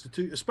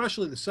Constitution,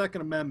 especially the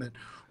Second Amendment,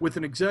 with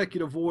an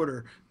executive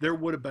order, there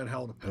would have been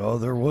hell to pay. Oh,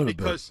 there would have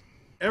been. Because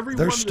every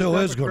there one still of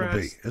the is going to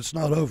be. It's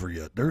not over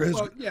yet. There is.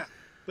 Well, yeah,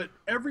 but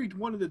every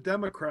one of the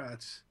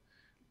Democrats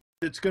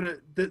that's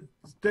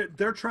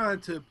they're trying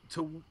to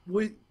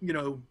you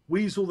know,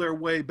 weasel their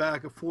way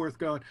back and forth,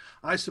 going,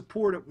 I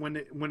support it when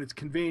it's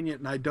convenient,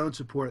 and I don't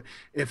support it.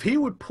 If he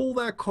would pull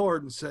that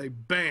card and say,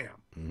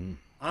 bam,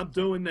 I'm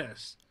doing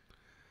this,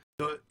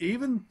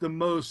 even the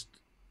most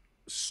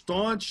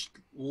staunch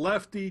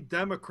lefty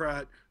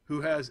Democrat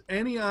who has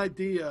any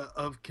idea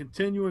of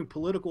continuing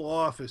political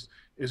office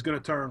is going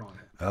to turn on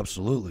him.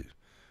 Absolutely.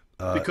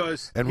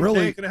 Because and he's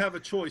really, not going to have a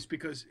choice,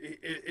 because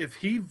if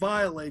he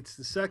violates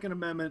the Second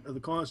Amendment of the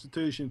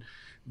Constitution,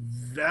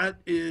 that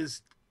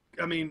is,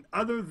 I mean,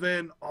 other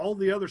than all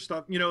the other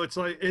stuff, you know, it's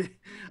like,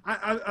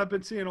 I've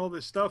been seeing all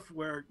this stuff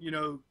where, you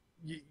know,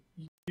 you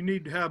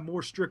need to have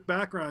more strict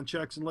background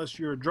checks unless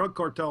you're a drug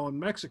cartel in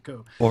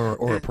Mexico.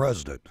 Or a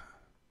president.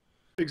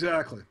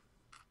 Exactly.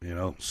 You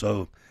know,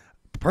 so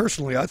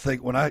personally, I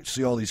think when I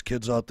see all these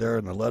kids out there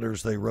and the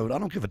letters they wrote, I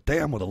don't give a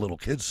damn what a little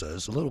kid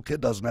says. A little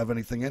kid doesn't have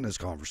anything in this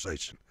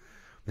conversation.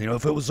 You know,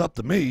 if it was up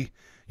to me,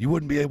 you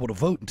wouldn't be able to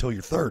vote until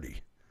you're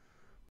 30.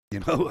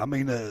 You know, I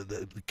mean,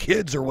 the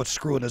kids are what's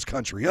screwing this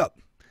country up.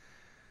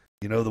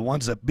 You know, the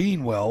ones that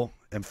mean well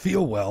and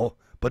feel well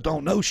but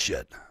don't know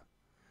shit.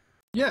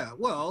 Yeah,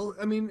 well,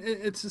 I mean,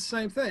 it's the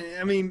same thing.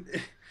 I mean,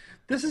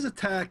 this is a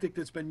tactic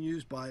that's been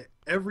used by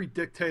every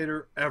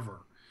dictator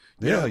ever.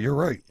 Yeah, you're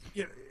right.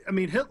 Yeah, I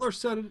mean, Hitler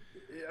said it.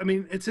 I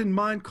mean, it's in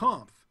Mein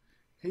Kampf.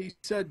 He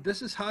said,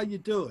 "This is how you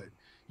do it.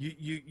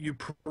 You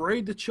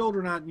parade the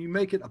children out and you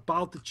make it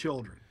about the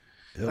children."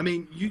 Yep. I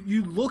mean,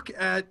 you look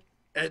at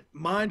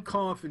Mein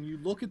Kampf and you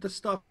look at the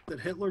stuff that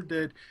Hitler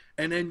did,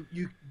 and then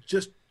you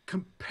just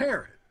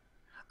compare it.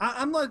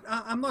 I'm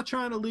not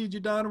trying to lead you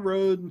down a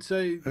road and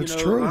say, it's you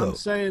know, true, I'm though.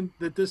 saying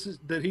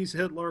that he's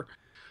Hitler,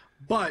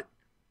 but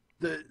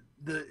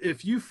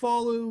if you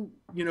follow,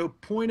 you know,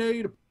 point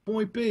A to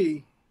point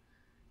B,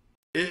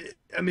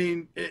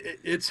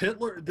 it's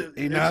Hitler.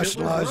 He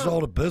nationalized all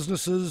the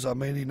businesses. I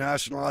mean, he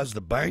nationalized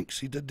the banks.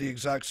 He did the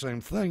exact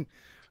same thing.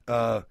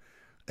 The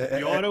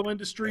auto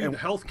industry, the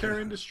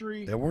healthcare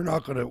industry. And we're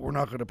not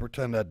gonna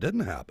pretend that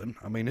didn't happen.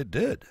 I mean, it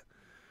did.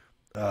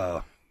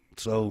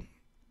 So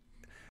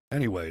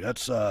anyway,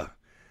 that's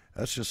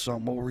just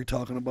something. What were we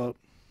talking about?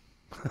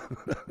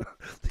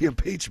 The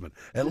impeachment.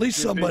 At least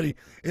somebody.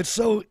 It's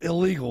so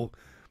illegal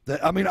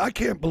that, I mean, I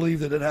can't believe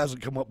that it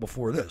hasn't come up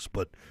before this,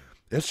 but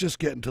it's just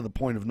getting to the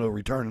point of no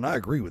return. And I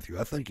agree with you.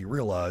 I think he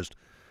realized,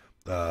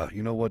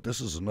 you know what, this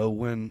is a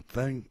no-win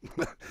thing.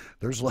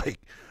 There's like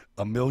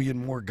 1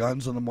 million more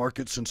guns on the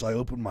market since I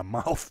opened my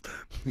mouth.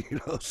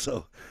 You know,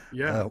 so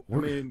yeah. I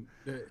mean,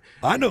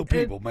 I know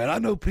people, man. I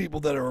know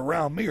people that are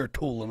around me are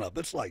tooling up.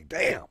 It's like,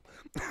 damn,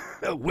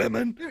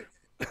 women.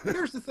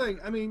 Here's the thing.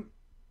 I mean,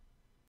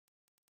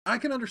 I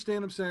can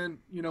understand them saying,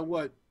 you know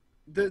what,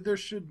 there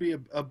should be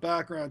a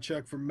background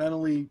check for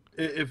mentally.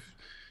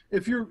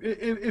 If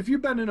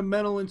you've been in a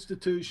mental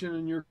institution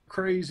and you're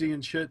crazy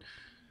and shit,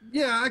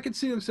 yeah, I could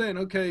see them saying,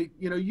 okay,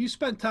 you know, you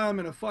spent time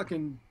in a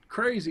fucking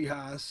crazy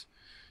house.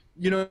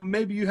 You know,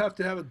 maybe you have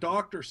to have a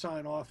doctor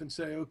sign off and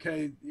say,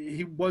 okay,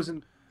 he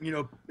wasn't, you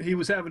know, he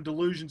was having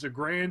delusions of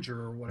grandeur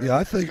or whatever. Yeah,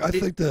 I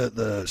think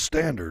the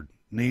standard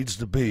needs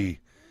to be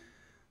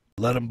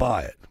let him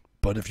buy it.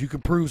 But if you can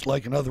prove,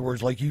 like, in other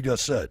words, like you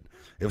just said,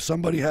 if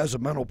somebody has a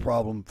mental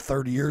problem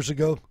 30 years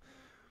ago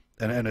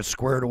and it's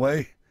squared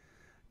away,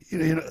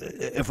 you know,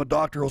 if a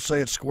doctor will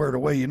say it's squared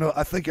away, you know,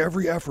 I think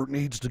every effort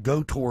needs to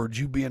go towards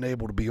you being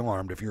able to be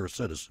armed if you're a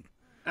citizen.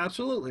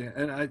 Absolutely,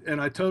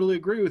 and I totally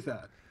agree with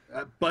that.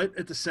 But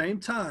at the same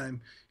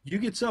time, you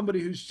get somebody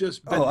who's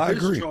just been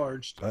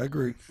discharged. I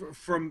agree.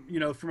 From you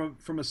know,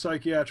 from a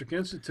psychiatric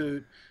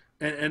institute,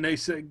 and they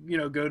say, you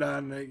know, go down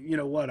and they, you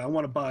know what, I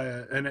want to buy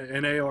an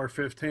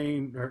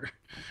AR-15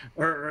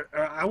 or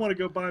I want to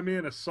go buy me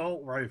an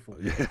assault rifle.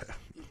 Yeah.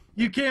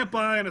 You can't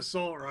buy an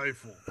assault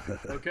rifle,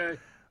 okay?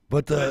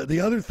 But the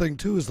other thing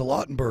too is the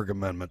Lautenberg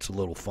Amendment's a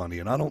little funny,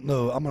 and I don't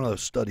know. I'm going to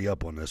study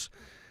up on this,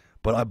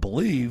 but I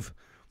believe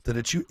that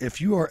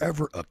if you are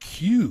ever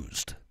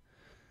accused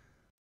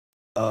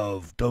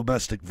of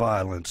domestic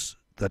violence,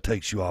 that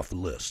takes you off the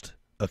list.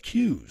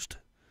 Accused.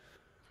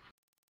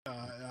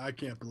 I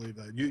can't believe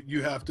that.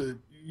 You'd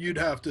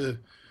have to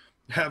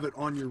have it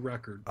on your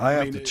record.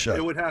 I mean, to check.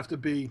 It would have to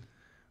be.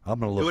 I'm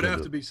gonna look. It would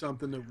have to be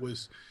something that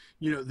was,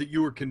 you know, that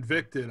you were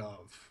convicted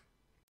of.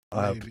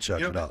 I have to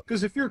check it out.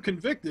 Because if you're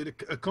convicted,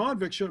 a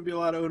convict shouldn't be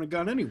allowed to own a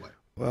gun anyway.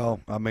 Well,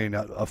 I mean,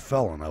 a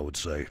felon, I would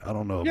say. I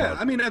don't know. Yeah,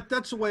 I mean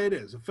that's the way it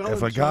is. A felon.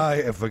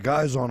 If a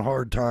guy's on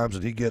hard times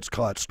and he gets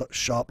caught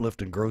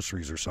shoplifting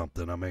groceries or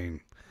something, I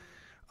mean,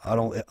 I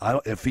don't.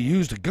 If he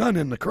used a gun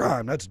in the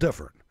crime, that's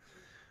different.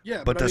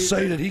 Yeah, but to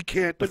say that he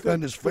can't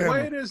defend his family, the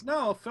way it is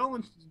now, a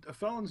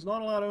felon's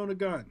not allowed to own a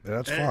gun. Yeah,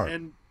 that's fine.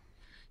 And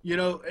you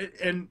know,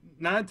 and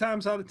 9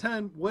 times out of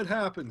 10, what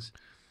happens?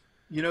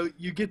 You know,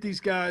 you get these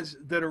guys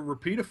that are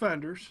repeat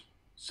offenders.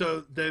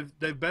 So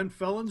they've been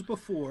felons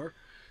before,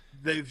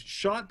 they've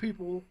shot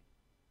people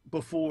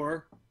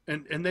before,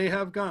 and they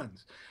have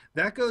guns.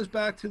 That goes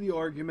back to the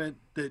argument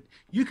that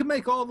you can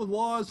make all the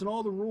laws and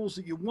all the rules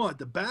that you want.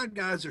 The bad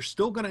guys are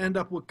still going to end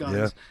up with guns.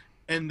 Yeah.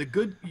 And the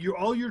good,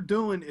 all you're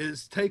doing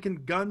is taking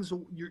guns.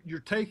 You're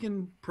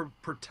taking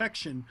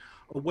protection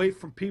away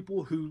from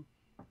people who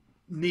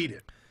need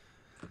it.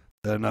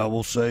 And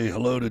we'll say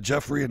hello to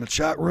Jeffrey in the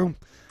chat room.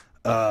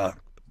 I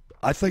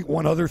think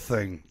one other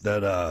thing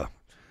that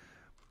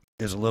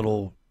is a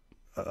little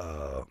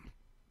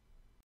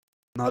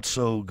not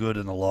so good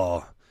in the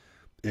law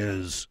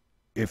is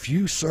if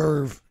you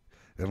serve,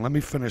 and let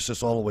me finish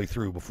this all the way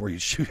through before you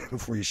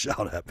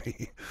shout at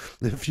me.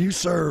 If you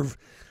serve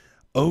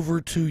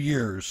over 2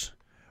 years,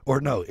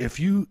 or no, if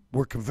you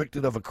were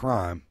convicted of a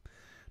crime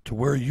to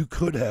where you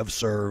could have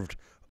served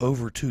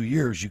over 2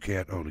 years, you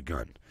can't own a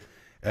gun.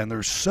 And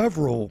there's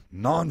several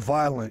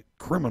nonviolent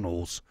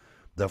criminals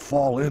that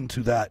fall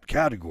into that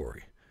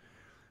category.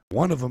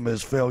 One of them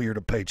is failure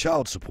to pay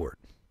child support.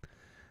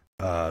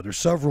 There's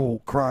several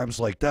crimes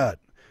like that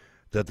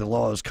the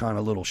law is kind of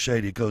a little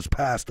shady. It goes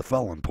past the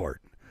felon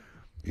part.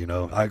 You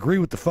know, I agree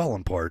with the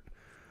felon part,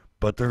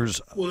 but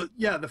there's... Well,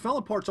 yeah, the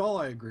felon part's all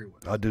I agree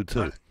with. I do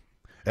too.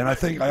 And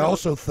I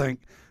also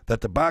think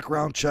that the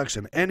background checks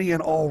and any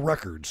and all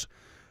records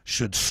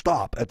should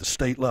stop at the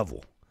state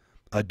level.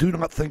 I do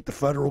not think the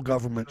federal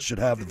government should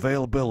have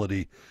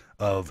availability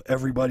of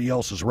everybody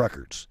else's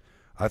records.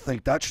 I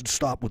think that should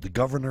stop with the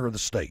governor of the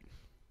state.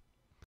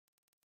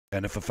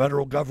 And if a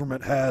federal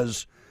government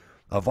has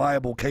a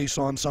viable case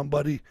on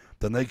somebody,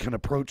 then they can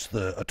approach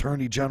the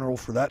attorney general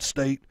for that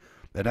state,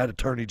 and that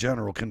attorney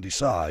general can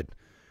decide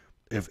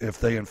if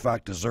they in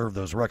fact deserve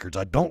those records.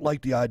 I don't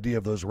like the idea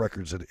of those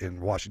records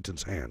in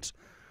Washington's hands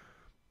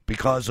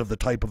because of the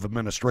type of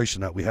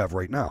administration that we have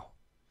right now.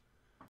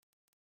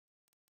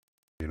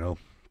 You know?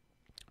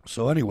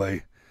 So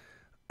anyway,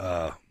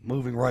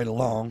 moving right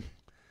along,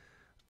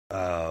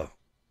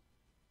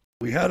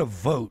 we had a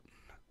vote.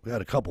 We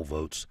had a couple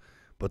votes,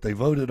 but they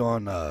voted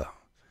on the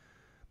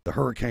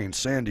Hurricane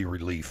Sandy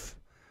relief.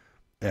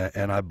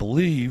 And I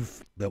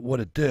believe that what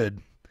it did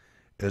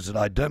is it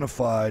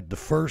identified the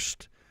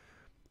first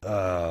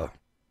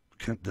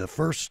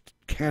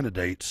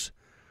candidates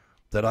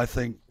that I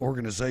think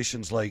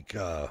organizations like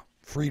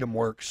Freedom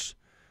Works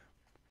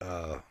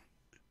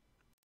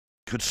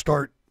could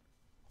start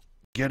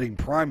getting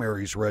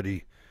primaries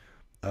ready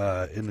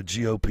in the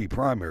GOP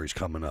primaries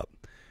coming up.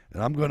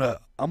 And I'm gonna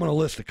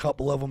list a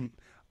couple of them.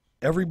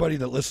 Everybody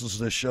that listens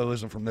to this show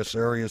isn't from this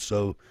area,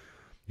 so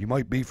you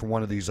might be from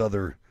one of these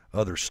other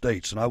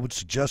states. And I would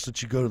suggest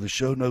that you go to the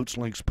show notes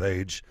links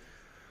page,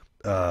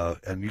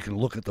 and you can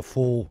look at the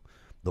full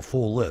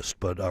list.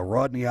 But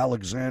Rodney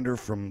Alexander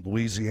from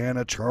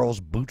Louisiana,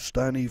 Charles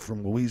Bootstany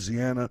from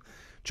Louisiana,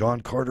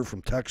 John Carter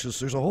from Texas.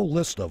 There's a whole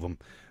list of them.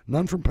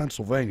 None from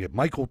Pennsylvania.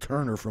 Michael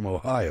Turner from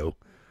Ohio,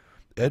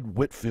 Ed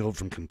Whitfield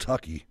from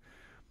Kentucky.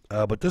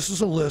 But this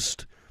is a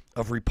list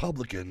of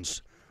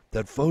Republicans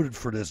that voted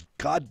for this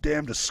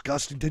goddamn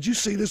disgusting. Did you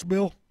see this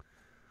bill?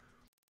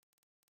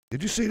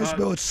 Did you see this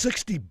bill? It's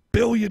 $60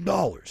 billion.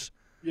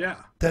 Yeah.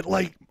 That,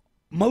 like,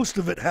 most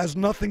of it has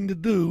nothing to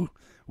do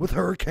with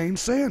Hurricane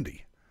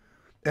Sandy.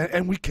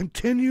 And we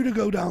continue to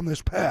go down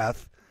this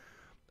path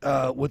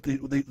with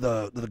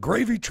the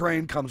gravy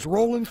train comes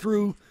rolling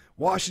through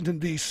Washington,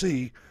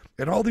 D.C.,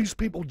 and all these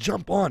people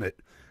jump on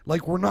it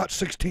like we're not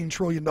 $16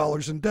 trillion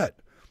in debt.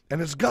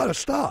 And it's got to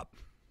stop.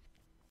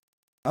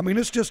 I mean,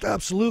 it's just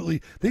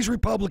absolutely, these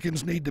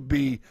Republicans need to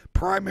be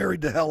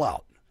primaried the hell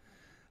out.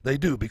 They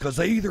do, because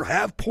they either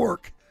have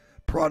pork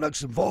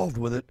products involved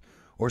with it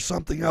or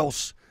something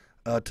else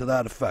to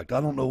that effect.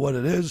 I don't know what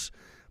it is,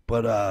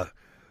 but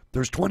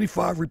there's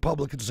 25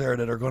 Republicans there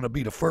that are going to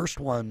be the first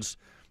ones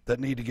that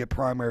need to get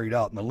primaried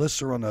out, and the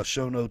lists are on the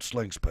show notes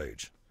links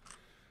page.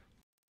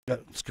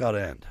 It's got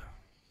to end.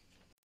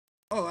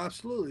 Oh,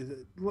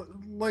 absolutely.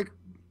 Like,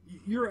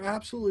 you're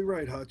absolutely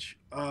right, Hutch.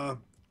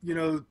 You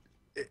know,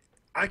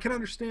 I can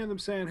understand them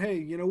saying, hey,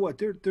 you know what,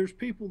 there's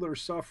people that are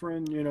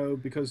suffering, you know,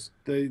 because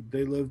they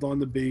lived on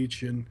the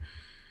beach and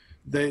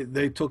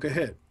they took a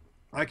hit.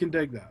 I can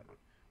dig that.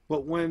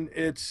 But when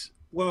it's,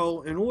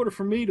 well, in order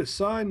for me to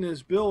sign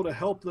this bill to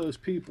help those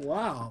people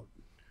out,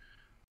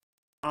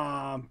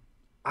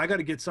 I got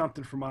to get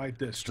something for my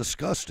district. It's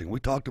disgusting. We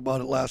talked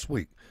about it last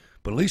week.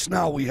 But at least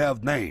now we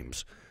have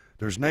names.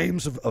 There's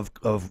names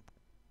of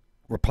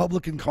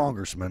Republican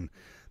congressmen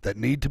that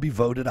need to be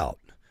voted out.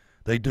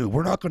 They do.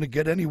 We're not going to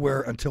get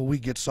anywhere until we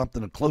get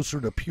something closer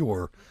to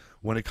pure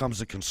when it comes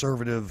to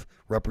conservative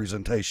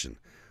representation.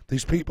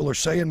 These people are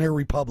saying they're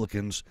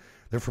Republicans.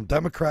 They're from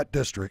Democrat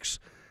districts,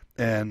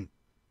 and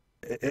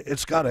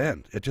it's got to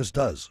end. It just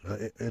does.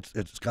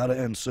 It's got to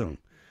end soon.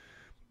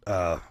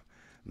 Now,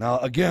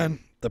 again,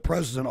 the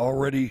president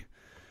already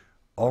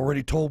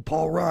told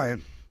Paul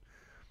Ryan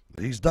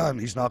he's done.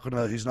 He's not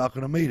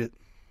gonna meet it.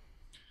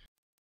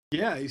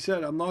 Yeah, he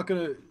said, I'm not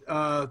going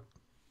to,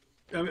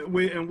 I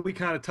mean, we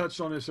kind of touched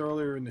on this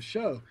earlier in the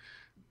show.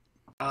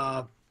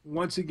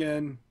 Once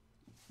again,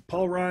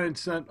 Paul Ryan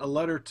sent a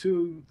letter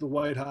to the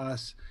White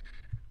House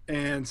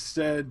and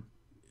said,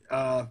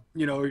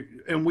 you know,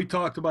 and we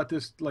talked about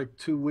this like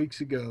 2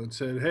 weeks ago and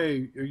said,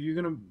 hey, are you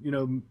going to, you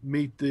know,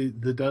 meet the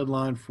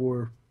deadline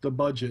for the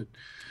budget?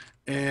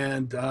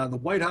 And the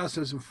White House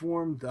has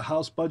informed the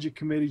House Budget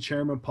Committee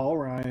Chairman Paul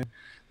Ryan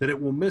that it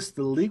will miss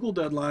the legal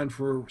deadline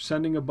for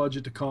sending a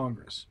budget to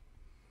Congress.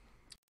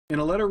 In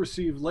a letter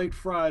received late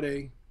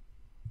Friday,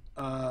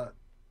 that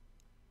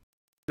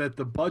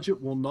the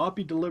budget will not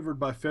be delivered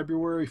by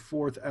February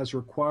 4th as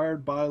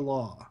required by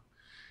law.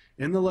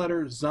 In the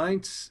letter,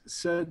 Zients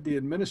said the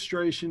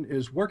administration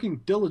is working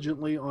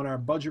diligently on our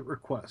budget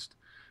request.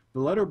 The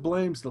letter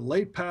blames the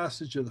late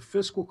passage of the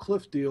fiscal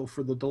cliff deal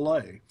for the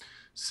delay,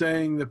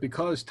 saying that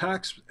because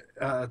tax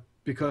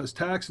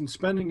and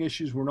spending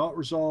issues were not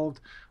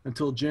resolved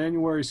until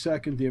January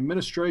 2nd, the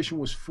administration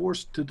was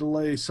forced to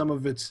delay some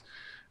of its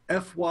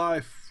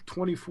FY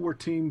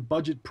 2014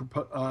 budget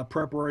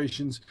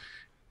preparations.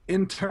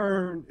 In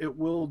turn, it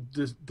will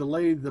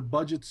delay the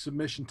budget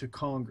submission to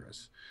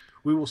Congress.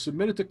 We will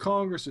submit it to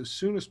Congress as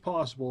soon as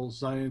possible,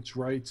 Zients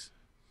writes.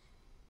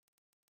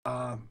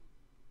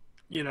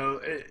 You know,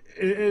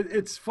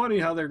 it's funny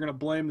how they're going to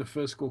blame the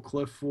fiscal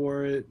cliff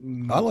for it.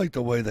 And... I like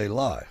the way they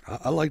lie.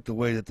 I like the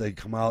way that they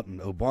come out, and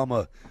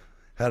Obama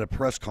had a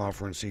press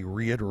conference. He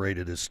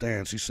reiterated his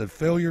stance. He said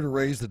failure to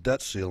raise the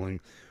debt ceiling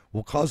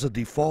will cause a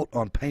default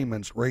on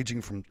payments ranging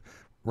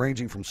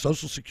from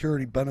Social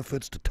Security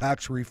benefits to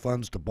tax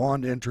refunds to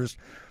bond interest,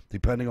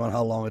 depending on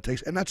how long it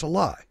takes. And that's a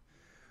lie.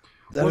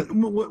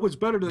 What's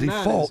better than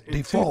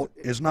default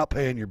is not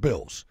paying your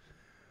bills.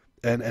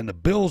 And the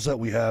bills that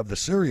we have, the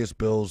serious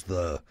bills,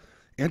 the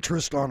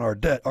interest on our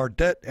debt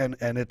and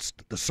it's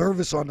the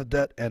service on the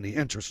debt and the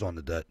interest on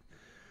the debt.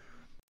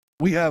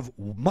 We have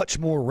much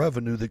more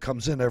revenue that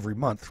comes in every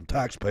month from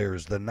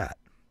taxpayers than that.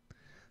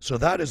 So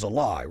that is a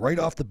lie right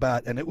off the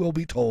bat, and it will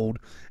be told,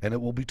 and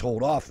it will be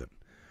told often.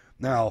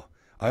 Now,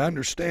 I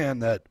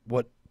understand that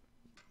what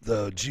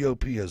the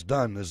GOP has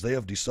done is they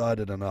have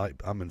decided, and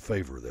I'm in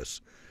favor of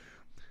this,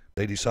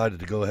 they decided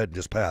to go ahead and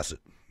just pass it.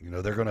 You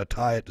know, they're going to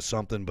tie it to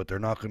something, but there's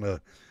not going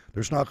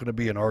to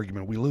be an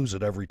argument. We lose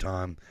it every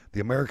time.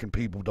 The American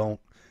people don't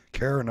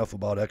care enough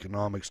about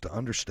economics to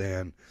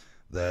understand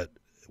that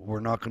we're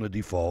not going to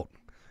default.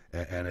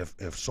 And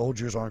if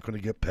soldiers aren't going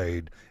to get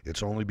paid,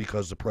 it's only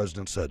because the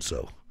president said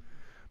so.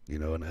 You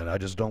know, and I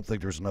just don't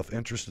think there's enough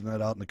interest in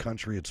that out in the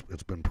country. It's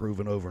been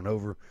proven over and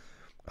over.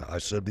 I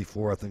said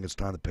before, I think it's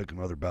time to pick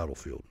another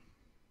battlefield.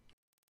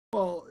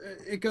 Well,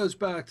 it goes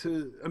back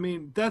to, I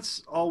mean,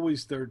 that's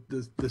always the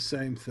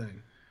same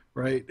thing.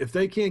 Right? If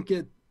they can't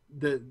get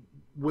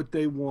what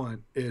they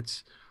want,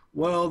 it's,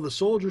 well, the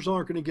soldiers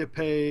aren't going to get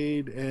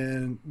paid,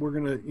 and we're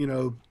going to, you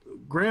know,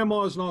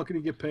 grandma's not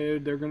going to get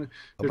paid. They're trying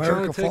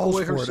to take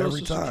away her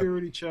Social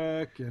Security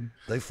check, and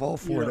they fall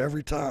for it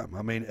every time.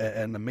 I mean,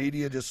 and the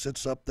media just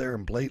sits up there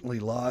and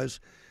blatantly lies.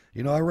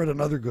 You know, I read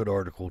another good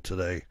article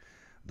today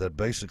that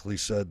basically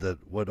said that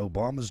what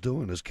Obama's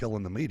doing is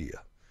killing the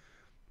media.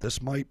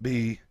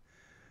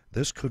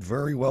 This could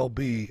very well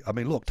be, I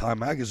mean, look, Time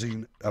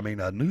Magazine,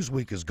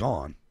 Newsweek is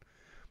gone.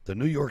 The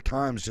New York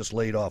Times just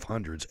laid off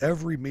hundreds.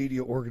 Every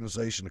media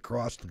organization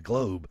across the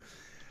globe,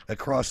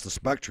 across the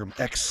spectrum,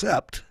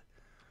 except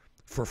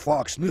for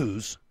Fox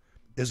News,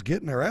 is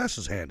getting their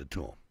asses handed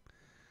to them.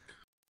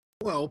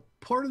 Well,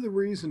 part of the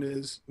reason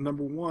is,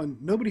 number one,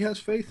 nobody has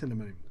faith in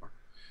them anymore.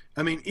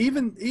 I mean,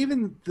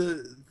 even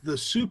the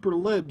super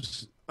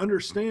libs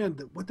understand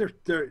that what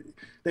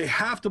they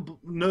have to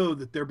know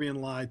that they're being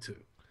lied to.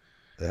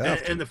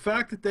 And the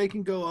fact that they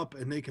can go up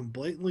and they can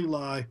blatantly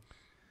lie,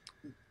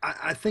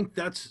 I think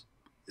that's,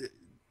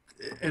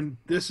 and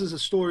this is a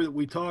story that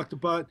we talked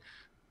about,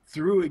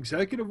 through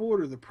executive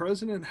order, the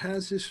president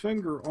has his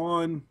finger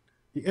on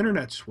the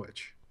internet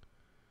switch.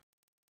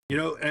 You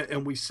know,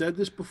 and we said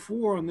this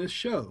before on this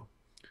show,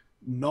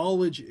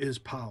 knowledge is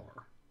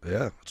power.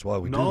 Yeah, that's why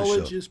we do the show.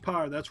 Knowledge is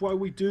power. That's why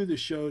we do the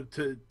show,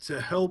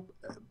 to help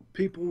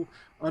people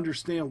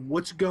understand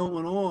what's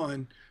going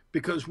on,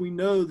 because we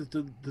know that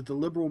the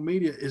liberal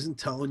media isn't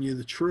telling you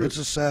the truth. It's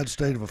a sad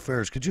state of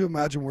affairs. Could you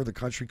imagine where the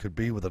country could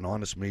be with an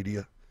honest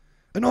media?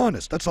 An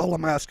honest, that's all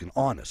I'm asking,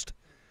 honest.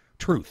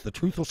 Truth. The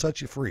truth will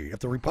set you free. If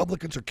the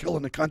Republicans are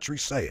killing the country,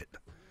 say it.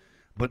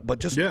 But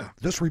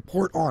just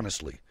report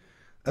honestly.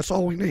 That's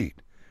all we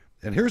need.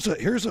 And here's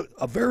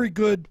a very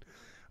good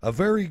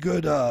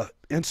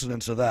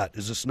incidence of that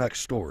is this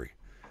next story.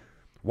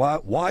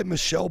 Why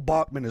Michelle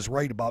Bachmann is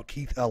right about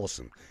Keith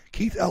Ellison.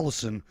 Keith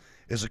Ellison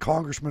is a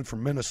congressman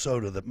from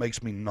Minnesota that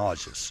makes me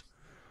nauseous.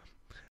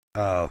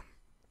 While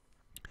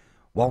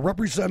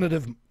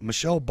Representative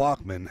Michelle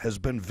Bachmann has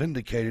been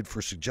vindicated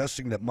for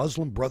suggesting that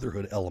Muslim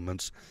Brotherhood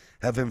elements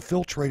have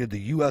infiltrated the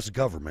U.S.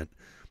 government,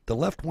 the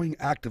left-wing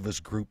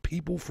activist group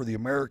People for the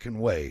American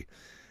Way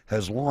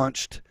has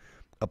launched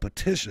a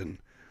petition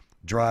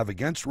drive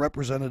against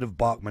Representative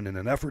Bachmann in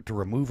an effort to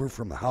remove her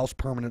from the House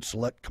Permanent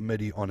Select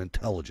Committee on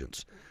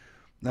Intelligence.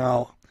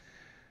 Now,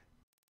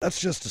 that's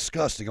just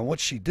disgusting. And what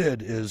she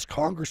did is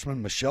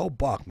Congressman Michelle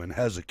Bachmann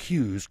has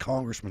accused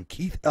Congressman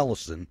Keith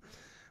Ellison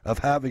of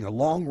having a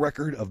long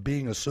record of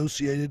being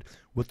associated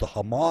with the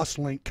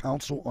Hamas-linked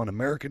Council on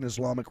American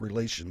Islamic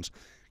Relations,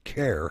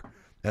 CARE,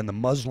 and the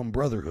Muslim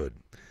Brotherhood.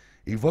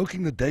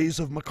 Evoking the days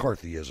of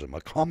McCarthyism,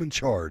 a common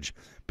charge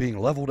being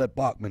leveled at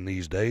Bachmann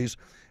these days,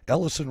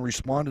 Ellison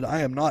responded,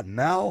 "I am not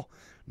now,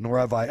 nor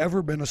have I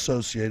ever been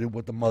associated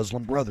with the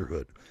Muslim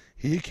Brotherhood."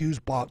 He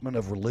accused Bachmann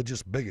of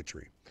religious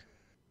bigotry,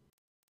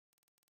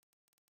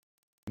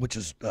 which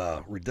is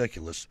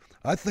ridiculous.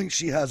 I think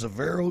she has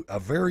a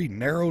very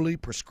narrowly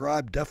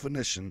prescribed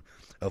definition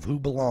of who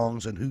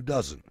belongs and who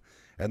doesn't.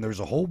 And there's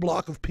a whole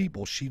block of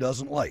people she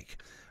doesn't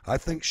like. I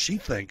think she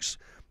thinks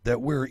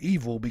that we're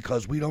evil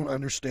because we don't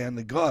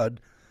understand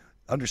God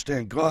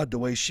the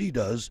way she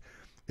does.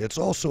 It's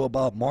also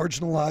about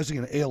marginalizing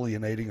and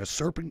alienating a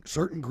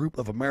certain group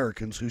of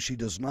Americans who she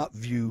does not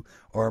view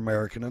are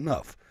American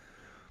enough.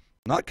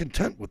 Not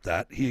content with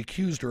that, he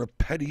accused her of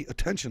petty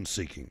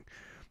attention-seeking.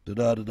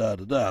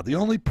 The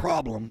only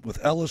problem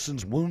with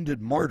Ellison's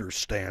wounded martyr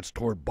stance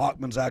toward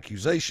Bachmann's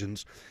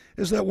accusations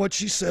is that what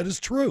she said is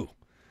true.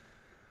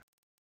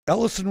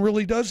 Ellison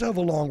really does have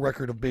a long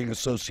record of being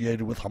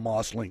associated with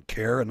Hamas-linked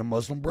CARE and the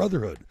Muslim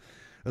Brotherhood.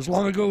 As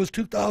long ago as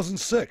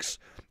 2006,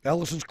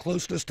 Ellison's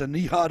closeness to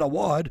Nihad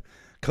Awad,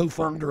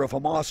 co-founder of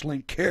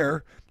Hamas-linked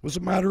CARE, was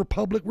a matter of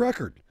public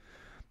record.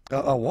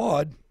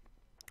 Awad,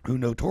 who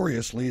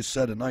notoriously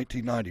said in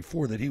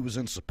 1994 that he was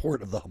in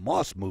support of the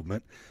Hamas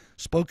movement,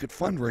 spoke at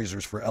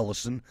fundraisers for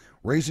Ellison,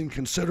 raising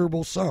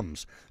considerable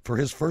sums for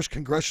his first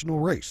congressional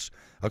race.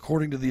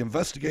 According to the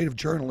investigative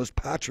journalist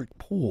Patrick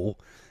Poole,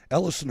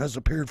 Ellison has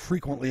appeared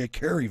frequently at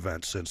CARE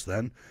events since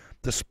then,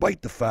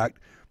 despite the fact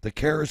that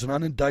CARE is an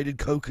unindicted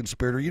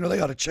co-conspirator. You know, they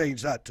ought to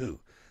change that too.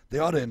 They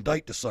ought to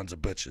indict the sons of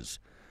bitches.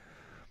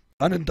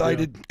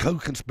 Unindicted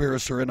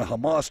co-conspirator in a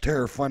Hamas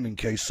terror funding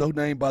case so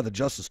named by the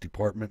Justice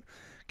Department.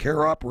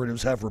 CARE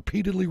operatives have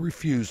repeatedly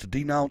refused to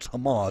denounce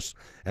Hamas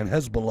and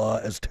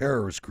Hezbollah as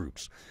terrorist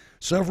groups.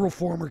 Several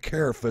former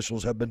CARE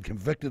officials have been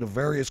convicted of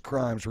various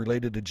crimes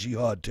related to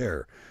jihad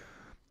terror.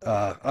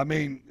 I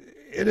mean,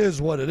 it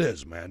is what it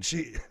is, man.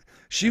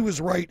 She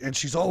was right, and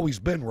she's always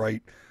been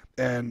right.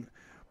 And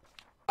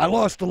I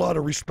lost a lot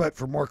of respect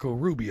for Marco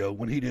Rubio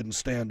when he didn't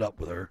stand up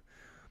with her,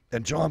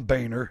 and John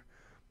Boehner,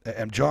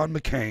 and John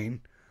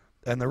McCain,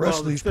 and the rest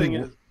of these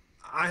people.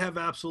 I have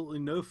absolutely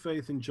no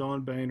faith in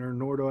John Boehner,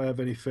 nor do I have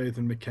any faith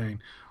in McCain.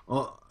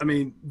 I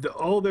mean,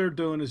 all they're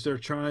doing is they're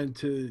trying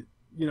to,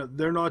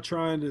 they're not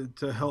trying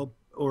to help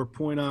or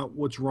point out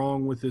what's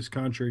wrong with this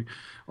country.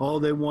 All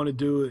they want to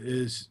do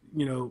is,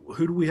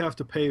 who do we have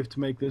to pay to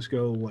make this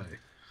go away?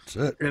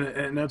 That's it.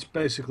 And that's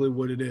basically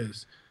what it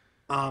is.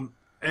 And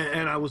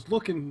I was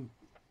looking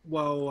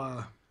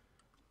when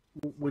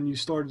you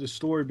started the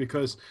story,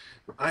 because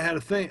I had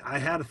a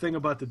thing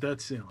about the debt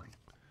ceiling.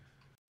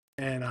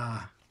 And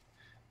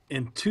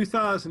in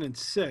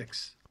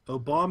 2006,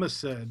 Obama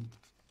said,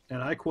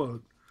 and I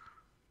quote,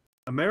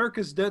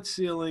 "America's debt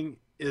ceiling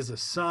is a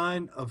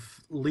sign of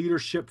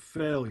leadership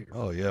failure."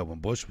 Oh yeah, when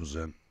Bush was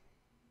in.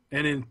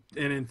 And in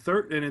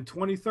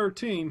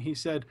 2013, he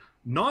said,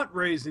 "Not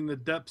raising the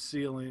debt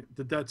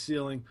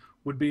ceiling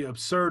would be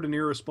absurd and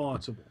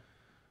irresponsible."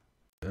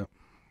 Yeah,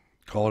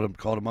 called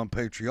him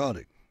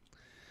unpatriotic.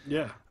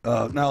 Yeah.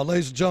 Now,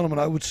 ladies and gentlemen,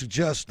 I would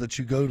suggest that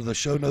you go to the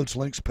show notes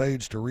links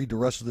page to read the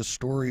rest of this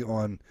story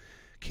on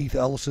Keith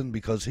Ellison,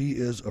 because he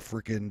is a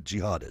freaking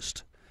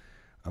jihadist.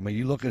 I mean,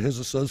 you look at his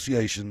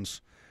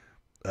associations.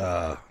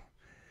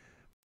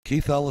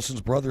 Keith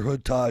Ellison's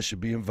Brotherhood ties should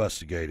be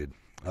investigated.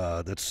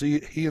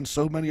 He and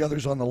so many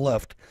others on the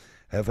left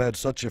have had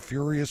such a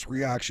furious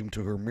reaction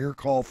to her mere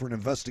call for an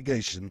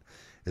investigation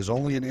is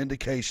only an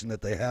indication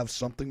that they have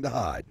something to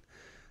hide.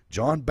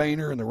 John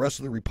Boehner and the rest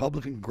of the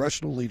Republican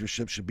congressional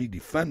leadership should be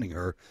defending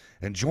her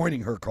and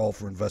joining her call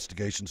for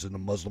investigations into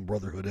Muslim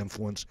Brotherhood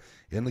influence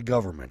in the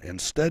government.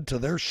 Instead, to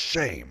their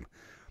shame,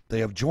 they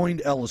have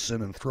joined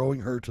Ellison in throwing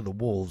her to the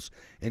wolves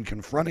in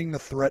confronting the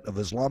threat of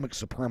Islamic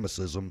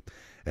supremacism,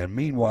 and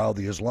meanwhile,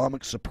 the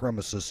Islamic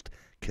supremacists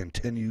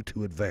continue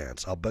to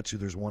advance. I'll bet you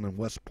there's one in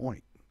West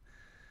Point.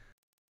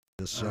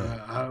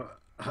 I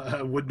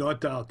would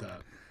not doubt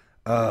that.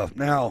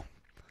 Now,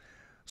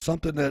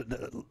 something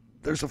that...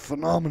 there's a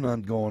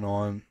phenomenon going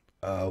on.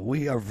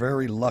 We are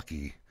very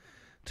lucky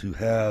to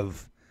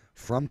have,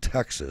 from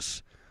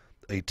Texas,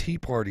 a Tea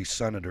Party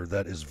senator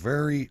that is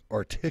very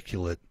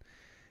articulate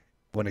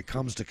when it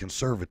comes to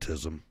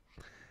conservatism.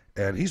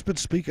 And he's been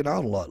speaking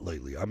out a lot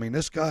lately. I mean,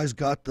 this guy's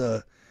got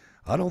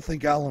I don't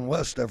think Alan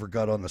West ever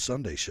got on the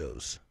Sunday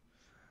shows.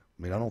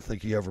 I mean, I don't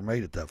think he ever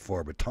made it that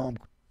far. But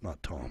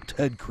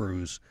Ted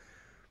Cruz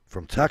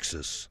from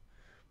Texas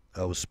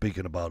was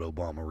speaking about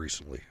Obama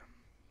recently.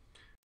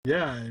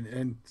 Yeah,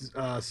 and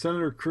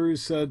Senator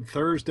Cruz said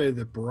Thursday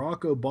that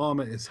Barack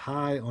Obama is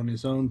high on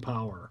his own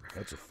power.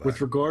 That's a fact.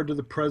 With regard to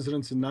the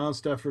president's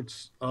announced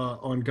efforts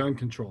on gun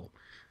control.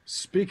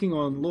 Speaking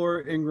on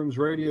Laura Ingram's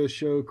radio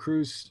show,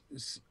 Cruz,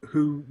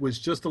 who was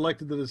just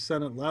elected to the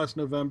Senate last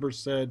November,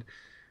 said,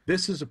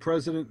 "This is a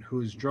president who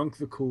has drunk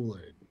the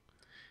Kool-Aid.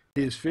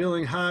 He is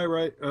feeling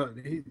high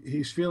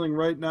he's feeling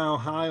right now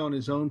high on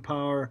his own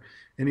power,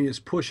 and he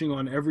is pushing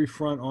on every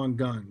front on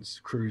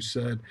guns," Cruz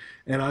said.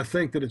 "And I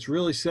think that it's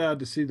really sad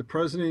to see the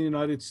President of the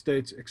United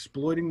States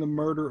exploiting the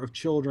murder of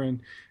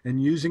children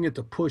and using it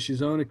to push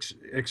his own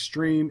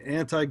extreme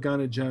anti-gun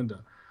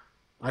agenda.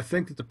 I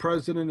think that the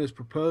president is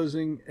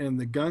proposing, and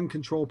the gun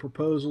control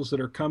proposals that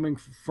are coming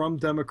from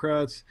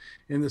Democrats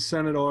in the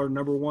Senate are,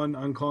 number one,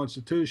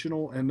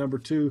 unconstitutional, and number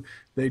two,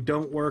 they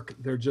don't work.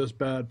 They're just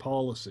bad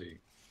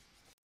policy."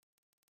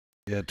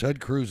 Yeah, Ted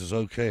Cruz is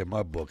okay in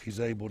my book. He's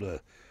able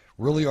to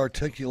really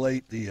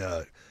articulate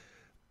the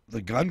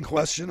gun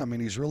question. I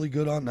mean, he's really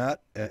good on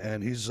that,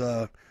 and he's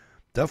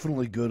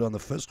definitely good on the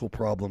fiscal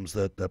problems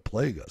that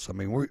plague us. I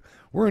mean,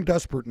 we're in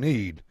desperate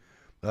need.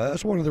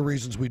 That's one of the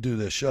reasons we do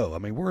this show. I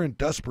mean, we're in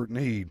desperate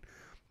need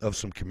of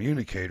some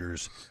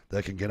communicators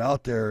that can get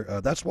out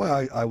there. That's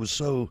why I was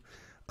so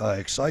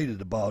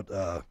excited about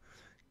the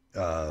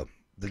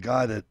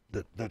guy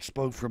that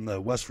spoke from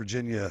the West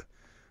Virginia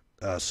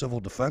Civil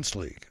Defense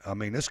League. I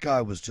mean, this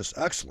guy was just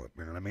excellent,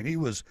 man. I mean, he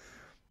was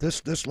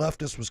this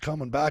leftist was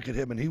coming back at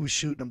him, and he was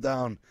shooting him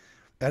down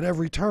at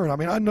every turn. I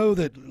mean, I know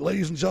that,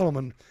 ladies and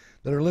gentlemen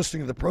that are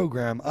listening to the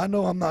program, I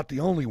know I'm not the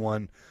only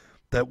one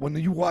that when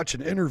you watch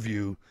an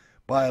interview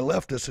by a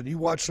leftist and you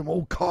watch some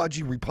old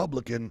codgy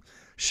Republican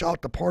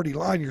shout the party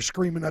line, you're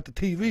screaming at the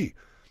TV,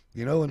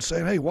 you know, and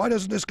saying, "Hey, why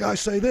doesn't this guy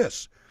say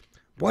this?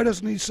 Why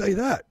doesn't he say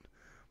that?"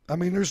 I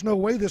mean, there's no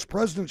way this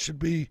president should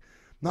be,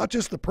 not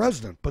just the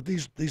president, but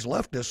these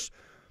leftists,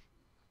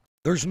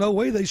 there's no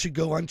way they should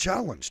go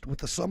unchallenged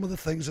with some of the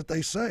things that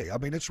they say. I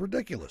mean, it's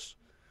ridiculous.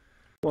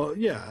 Well,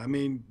 yeah, I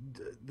mean,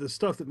 the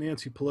stuff that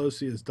Nancy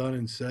Pelosi has done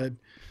and said,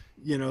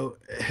 you know,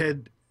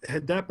 had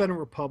that been a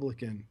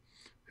Republican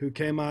who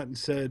came out and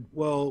said,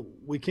 "Well,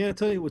 we can't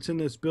tell you what's in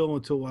this bill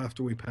until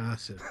after we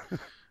pass it."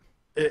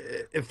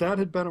 If that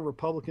had been a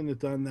Republican that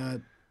done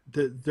that,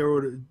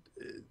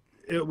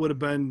 it would have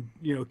been,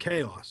 you know,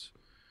 chaos.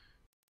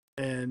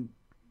 And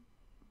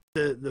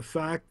the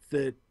fact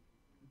that,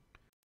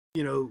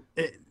 you know,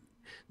 it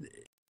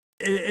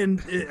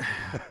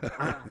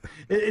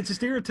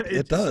just irritates.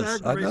 It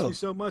does. I know. Me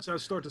so much I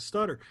start to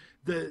stutter.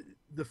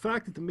 The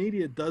fact that the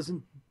media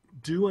doesn't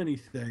do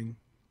anything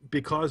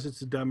because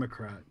it's a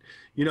Democrat.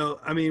 You know,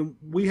 I mean,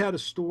 we had a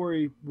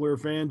story where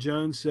Van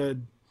Jones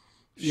said,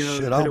 you know,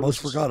 shit, I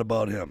almost forgot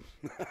about him.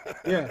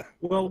 Yeah,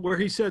 well, where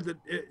he said that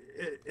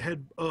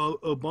had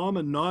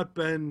Obama not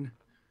been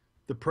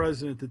the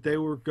president, that they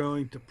were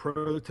going to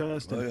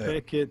protest and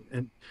picket,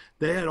 and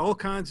they had all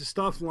kinds of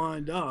stuff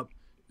lined up.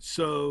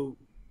 So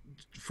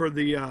for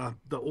the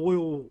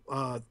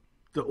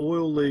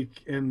oil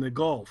leak in the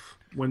Gulf,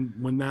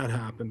 when that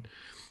happened,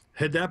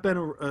 had that been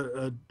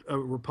a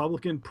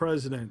Republican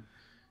president,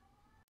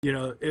 you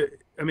know,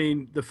 I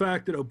mean, the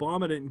fact that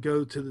Obama didn't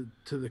go to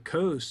the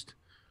coast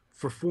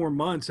for 4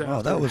 months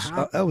after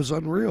that was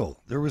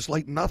unreal. There was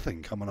like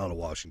nothing coming out of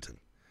Washington.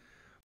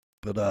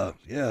 But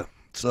yeah,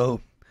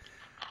 so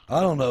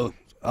I don't know.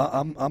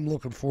 I'm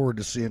looking forward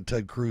to seeing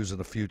Ted Cruz in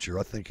the future.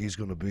 I think he's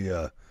going to be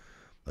a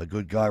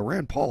good guy.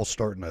 Rand Paul's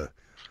starting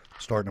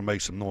to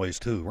make some noise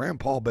too. Rand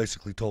Paul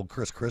basically told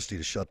Chris Christie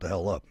to shut the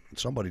hell up, and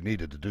somebody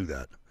needed to do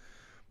that.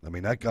 I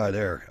mean, that guy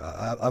there,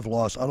 I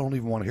don't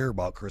even want to hear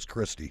about Chris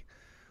Christie.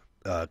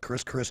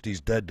 Chris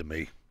Christie's dead to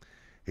me.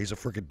 He's a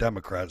freaking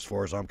Democrat as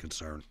far as I'm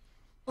concerned.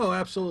 Oh,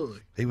 absolutely.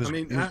 He was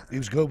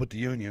good with the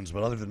unions,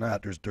 but other than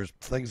that, there's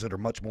things that are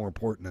much more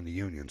important than the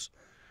unions.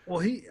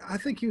 Well, I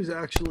think he was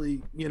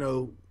actually, you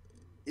know,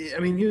 I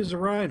mean, he was a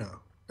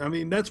rhino. I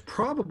mean, that's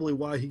probably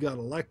why he got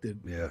elected.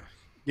 Yeah.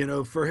 You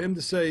know, for him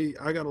to say,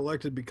 "I got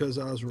elected because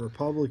I was a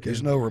Republican."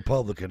 He's no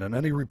Republican, and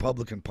any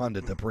Republican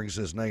pundit that brings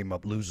his name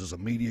up loses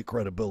immediate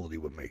credibility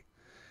with me.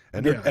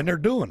 And they're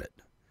doing it.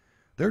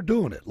 They're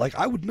doing it. Like,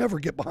 I would never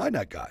get behind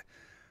that guy.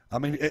 I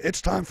mean, it's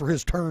time for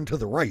his turn to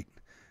the right,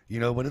 you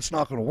know, but it's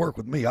not going to work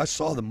with me. I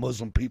saw the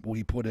Muslim people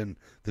he put in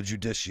the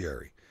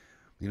judiciary,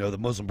 you know, the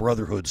Muslim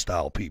Brotherhood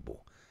style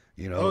people,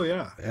 you know. Oh,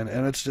 yeah. And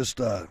it's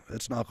just,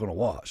 it's not going to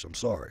wash. I'm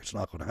sorry. It's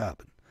not going to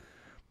happen.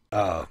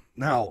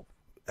 Now,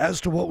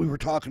 as to what we were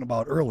talking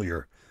about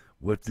earlier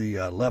with the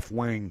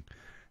left-wing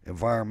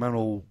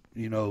environmental,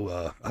 you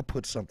know, I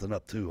put something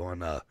up too on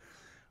the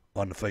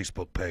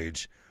Facebook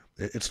page.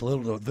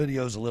 The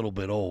video's a little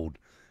bit old,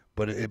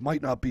 but it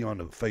might not be on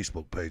the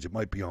Facebook page. It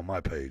might be on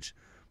my page.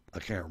 I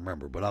can't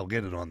remember, but I'll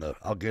get it on the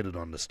on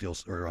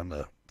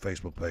the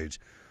Facebook page.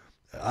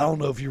 I don't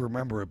know if you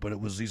remember it, but it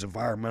was these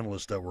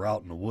environmentalists that were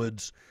out in the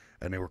woods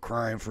and they were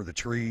crying for the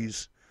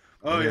trees.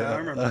 Oh, yeah, I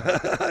remember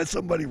that.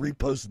 Somebody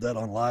reposted that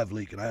on Live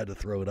Leak, and I had to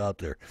throw it out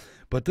there.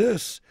 But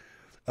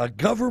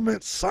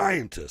government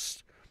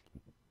scientists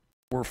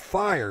were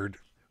fired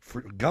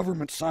for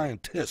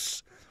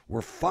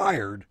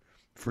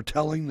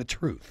telling the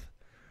truth.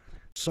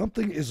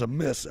 Something is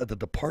amiss at the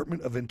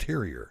Department of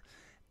Interior.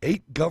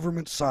 8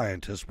 government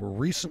scientists were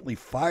recently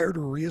fired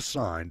or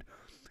reassigned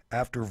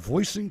after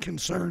voicing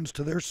concerns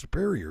to their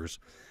superiors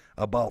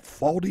about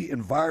faulty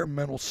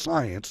environmental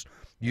science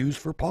used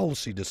for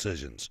policy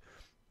decisions,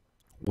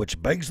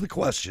 which begs the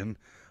question,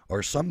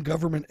 are some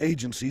government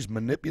agencies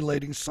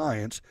manipulating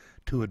science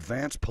to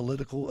advance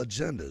political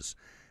agendas?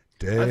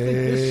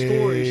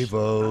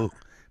 Dave-o,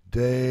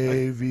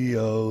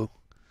 Davey-o.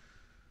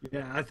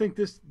 Yeah, I think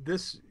this,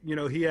 you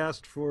know, he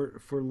asked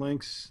for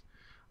links.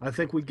 I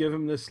think we give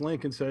him this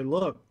link and say,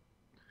 look,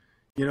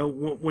 you know,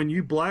 when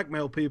you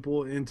blackmail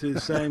people into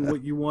saying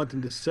what you want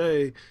them to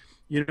say,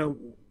 you know,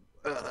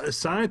 a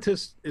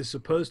scientist is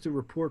supposed to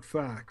report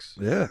facts.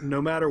 Yeah.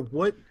 No matter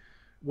what,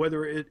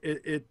 whether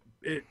it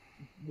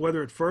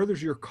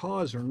furthers your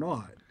cause or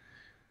not,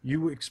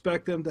 you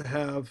expect them to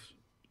have,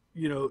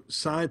 you know,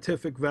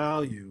 scientific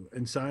value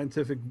and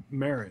scientific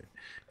merit.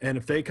 And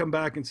if they come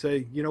back and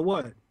say, you know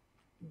what,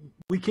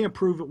 we can't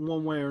prove it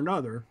one way or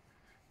another,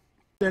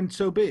 then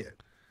so be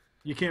it.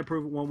 You can't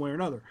prove it one way or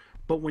another.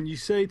 But when you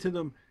say to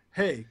them,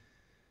 hey,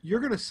 you're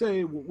going to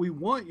say what we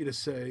want you to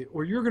say,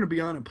 or you're going to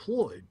be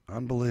unemployed.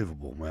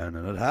 Unbelievable, man.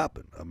 And it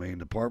happened. I mean,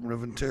 Department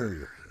of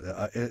Interior.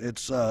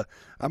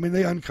 I mean,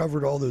 they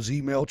uncovered all those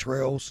email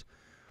trails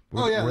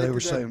where they were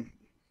saying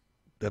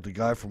that the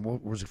guy from,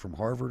 what was he, from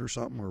Harvard or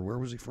something, or where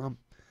was he from?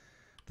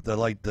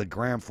 The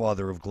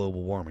grandfather of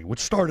global warming, which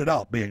started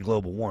out being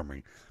global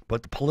warming,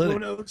 but the political.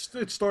 No,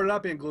 it started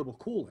out being global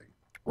cooling.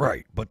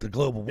 Right, but the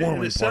global warming.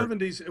 In the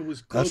 70s, it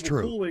was global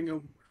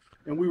cooling,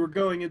 and we were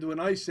going into an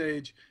ice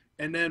age.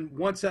 And then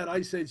once that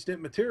ice age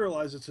didn't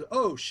materialize, it's,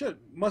 oh shit,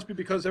 must be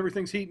because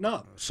everything's heating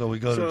up. So we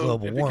go to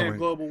global it warming. Became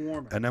global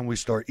warming. And then we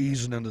start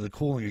easing into the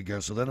cooling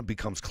again. So then it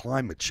becomes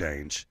climate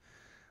change.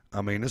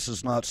 I mean, this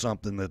is not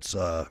something that's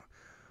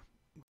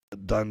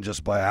done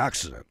just by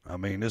accident. I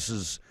mean, this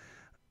is,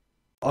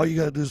 all you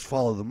got to do is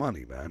follow the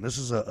money, man. This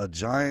is a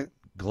giant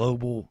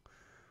global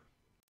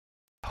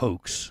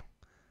hoax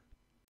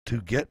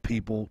to get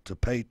people to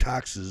pay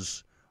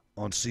taxes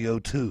on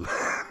CO2.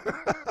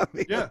 I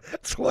mean, yeah,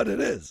 that's what it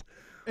is.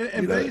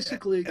 And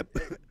basically,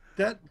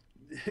 that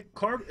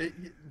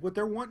what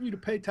they're wanting you to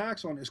pay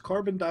tax on is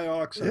carbon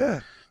dioxide. Yeah.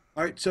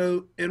 All right.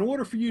 So in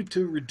order for you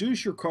to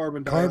reduce your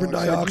carbon dioxide,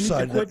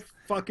 you need to quit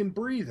fucking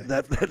breathing.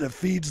 That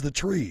feeds the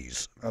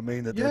trees. I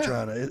mean, that they're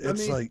trying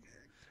to.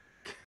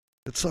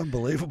 It's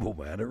unbelievable,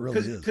 man. It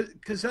really is.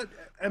 Because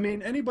I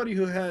mean, anybody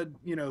who had,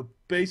 you know,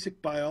 basic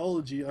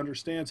biology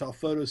understands how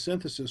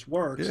photosynthesis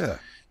works. Yeah.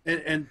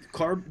 And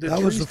the that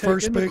trees was the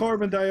first take in the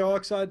carbon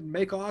dioxide and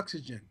make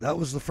oxygen. That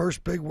was the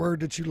first big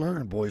word that you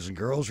learned, boys and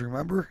girls.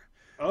 Remember?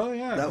 Oh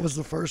yeah. That was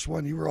the first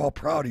one. You were all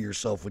proud of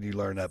yourself when you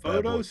learned that.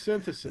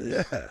 Photosynthesis.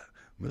 Yeah,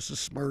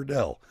 Mrs.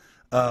 Smurdell.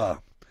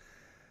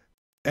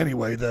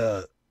 Anyway,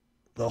 the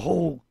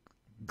whole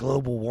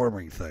global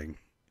warming thing.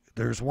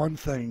 There's one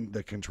thing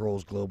that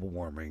controls global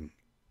warming,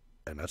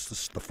 and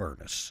that's the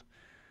furnace,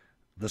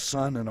 the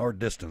sun, and our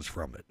distance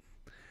from it.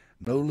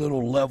 No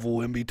little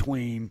level in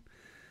between.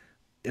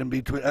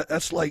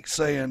 That's like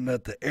saying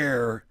that the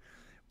air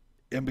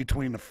in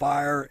between the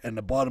fire and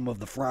the bottom of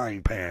the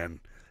frying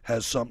pan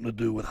has something to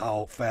do with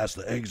how fast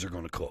the eggs are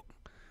going to cook.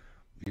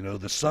 You know,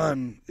 the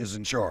sun is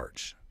in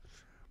charge.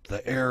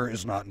 The air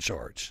is not in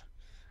charge.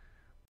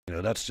 You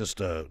know, that's just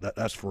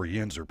that's for a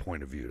Yinzer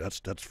point of view. That's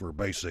for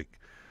basic.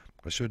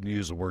 I shouldn't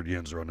use the word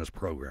Yinzer on this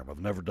program. I've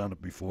never done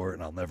it before,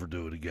 and I'll never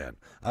do it again.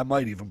 I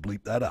might even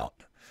bleep that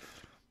out.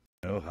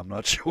 You know, I'm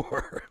not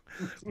sure.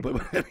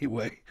 But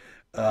anyway,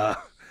 oh,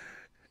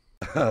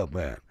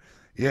 man.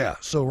 Yeah,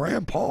 so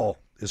Rand Paul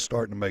is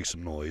starting to make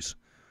some noise.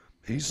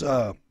 He's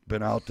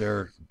been out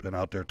there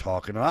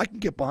talking, and I can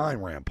get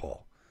behind Rand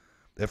Paul.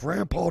 If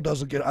Rand Paul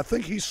doesn't get, I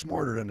think he's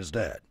smarter than his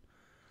dad.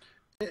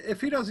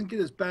 If he doesn't get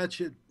his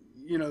batshit,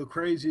 you know,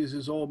 crazy as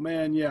his old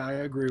man, yeah, I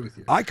agree with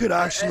you. I could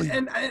actually,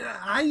 and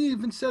I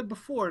even said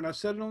before, and I've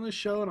said it on this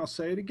show, and I'll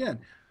say it again.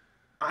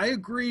 I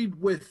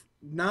agreed with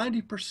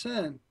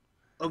 90%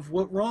 of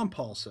what Ron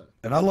Paul said.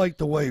 And I like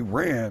the way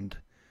Rand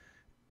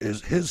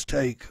is his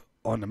take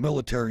on the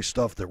military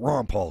stuff that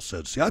Ron Paul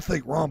said. See, I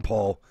think Ron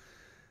Paul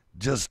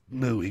just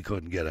knew he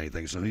couldn't get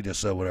anything, so he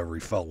just said whatever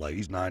he felt like.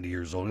 He's 90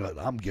 years old.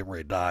 I'm getting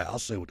ready to die. I'll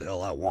say what the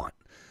hell I want.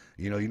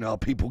 You know how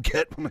people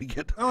get when they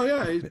get. Oh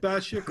yeah, he's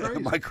batshit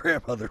crazy. My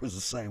grandmother was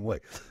the same way.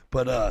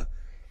 But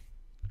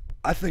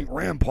I think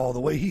Rand Paul,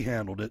 the way he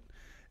handled it,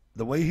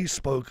 the way he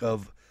spoke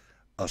of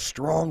a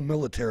strong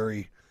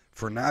military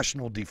for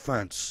national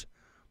defense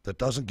that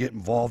doesn't get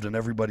involved in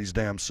everybody's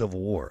damn civil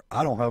war.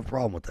 I don't have a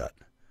problem with that.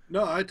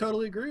 No, I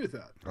totally agree with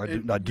that.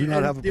 I do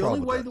not have a problem with that. The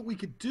only way that we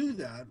could do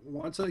that,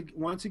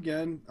 once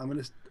again,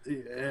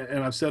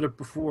 and I've said it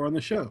before on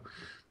the show,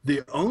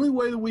 the only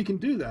way that we can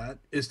do that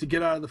is to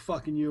get out of the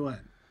fucking UN.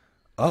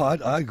 Oh,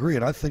 I agree,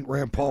 and I think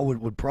Rand Paul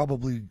would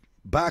probably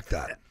back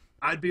that.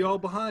 I'd be all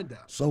behind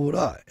that. So would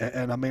I.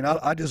 And I mean,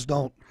 I just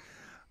don't.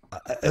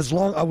 As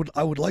long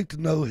I would like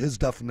to know his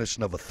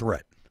definition of a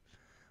threat.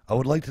 I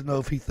would like to know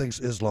if he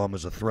thinks Islam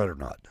is a threat or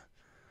not.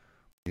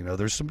 You know,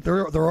 there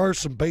are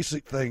some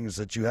basic things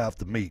that you have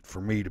to meet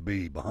for me to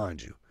be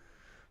behind you,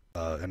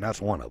 and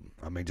that's one of them.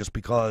 I mean, just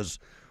because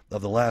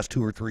of the last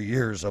 2 or 3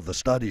 years of the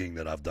studying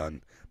that I've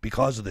done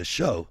because of this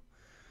show,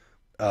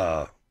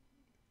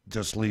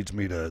 just leads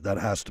me to that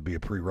has to be a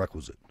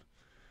prerequisite.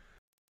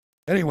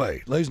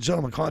 Anyway, ladies and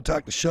gentlemen,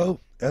 contact the show,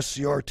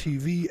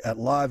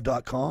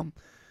 SCRTV@live.com.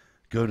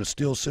 Go to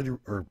Steel City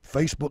or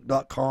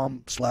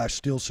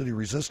Facebook.com/Steel City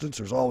Resistance.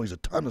 There's always a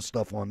ton of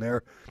stuff on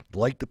there.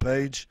 Like the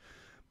page.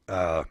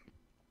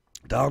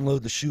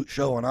 Download the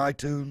show on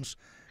iTunes.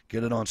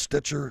 Get it on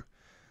Stitcher.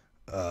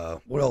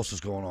 What else is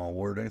going on,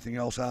 Ward? Anything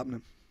else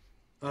happening?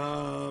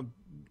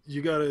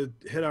 You got to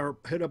hit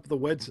up the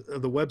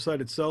website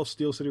itself,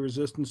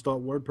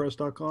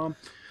 steelcityresistance.wordpress.com.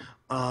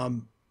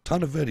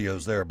 Ton of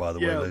videos there, by the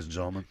way, ladies and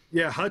gentlemen.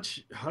 Yeah,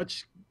 Hutch.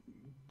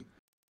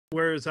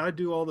 Whereas I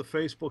do all the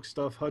Facebook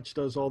stuff, Hutch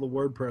does all the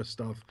WordPress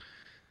stuff.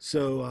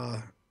 So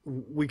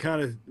we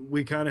kind of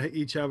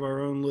each have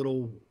our own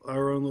little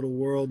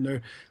world.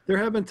 And there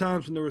have been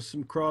times when there was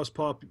some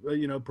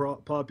population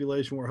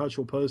where Hutch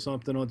will post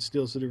something on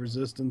Steel City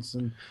Resistance,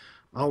 and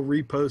I'll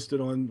repost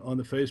it on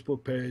the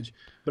Facebook page.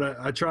 But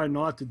I try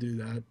not to do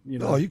that.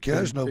 Oh, you can.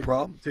 There's no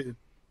problem. To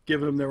give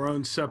them their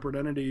own separate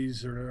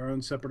entities or their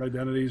own separate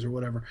identities or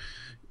whatever.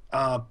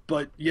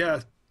 But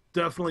yeah,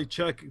 definitely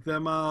check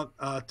them out.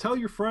 Tell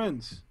your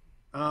friends.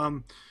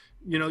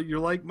 Your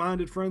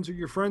like-minded friends or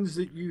your friends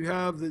that you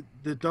have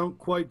that don't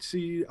quite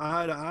see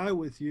eye to eye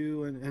with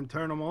you, and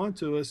turn them on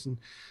to us and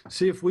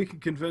see if we can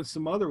convince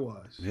them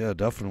otherwise. Yeah,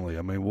 definitely.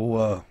 I mean,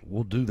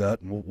 we'll do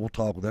that, and we'll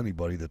talk with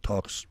anybody that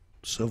talks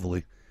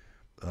civilly.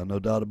 No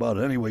doubt about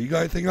it. Anyway, you got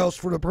anything else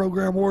for the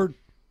program, Ward?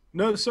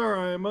 No, sir.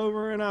 I am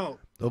over and out.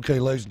 Okay,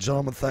 ladies and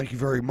gentlemen, thank you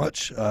very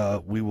much.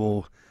 We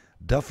will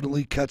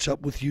definitely catch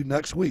up with you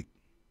next week.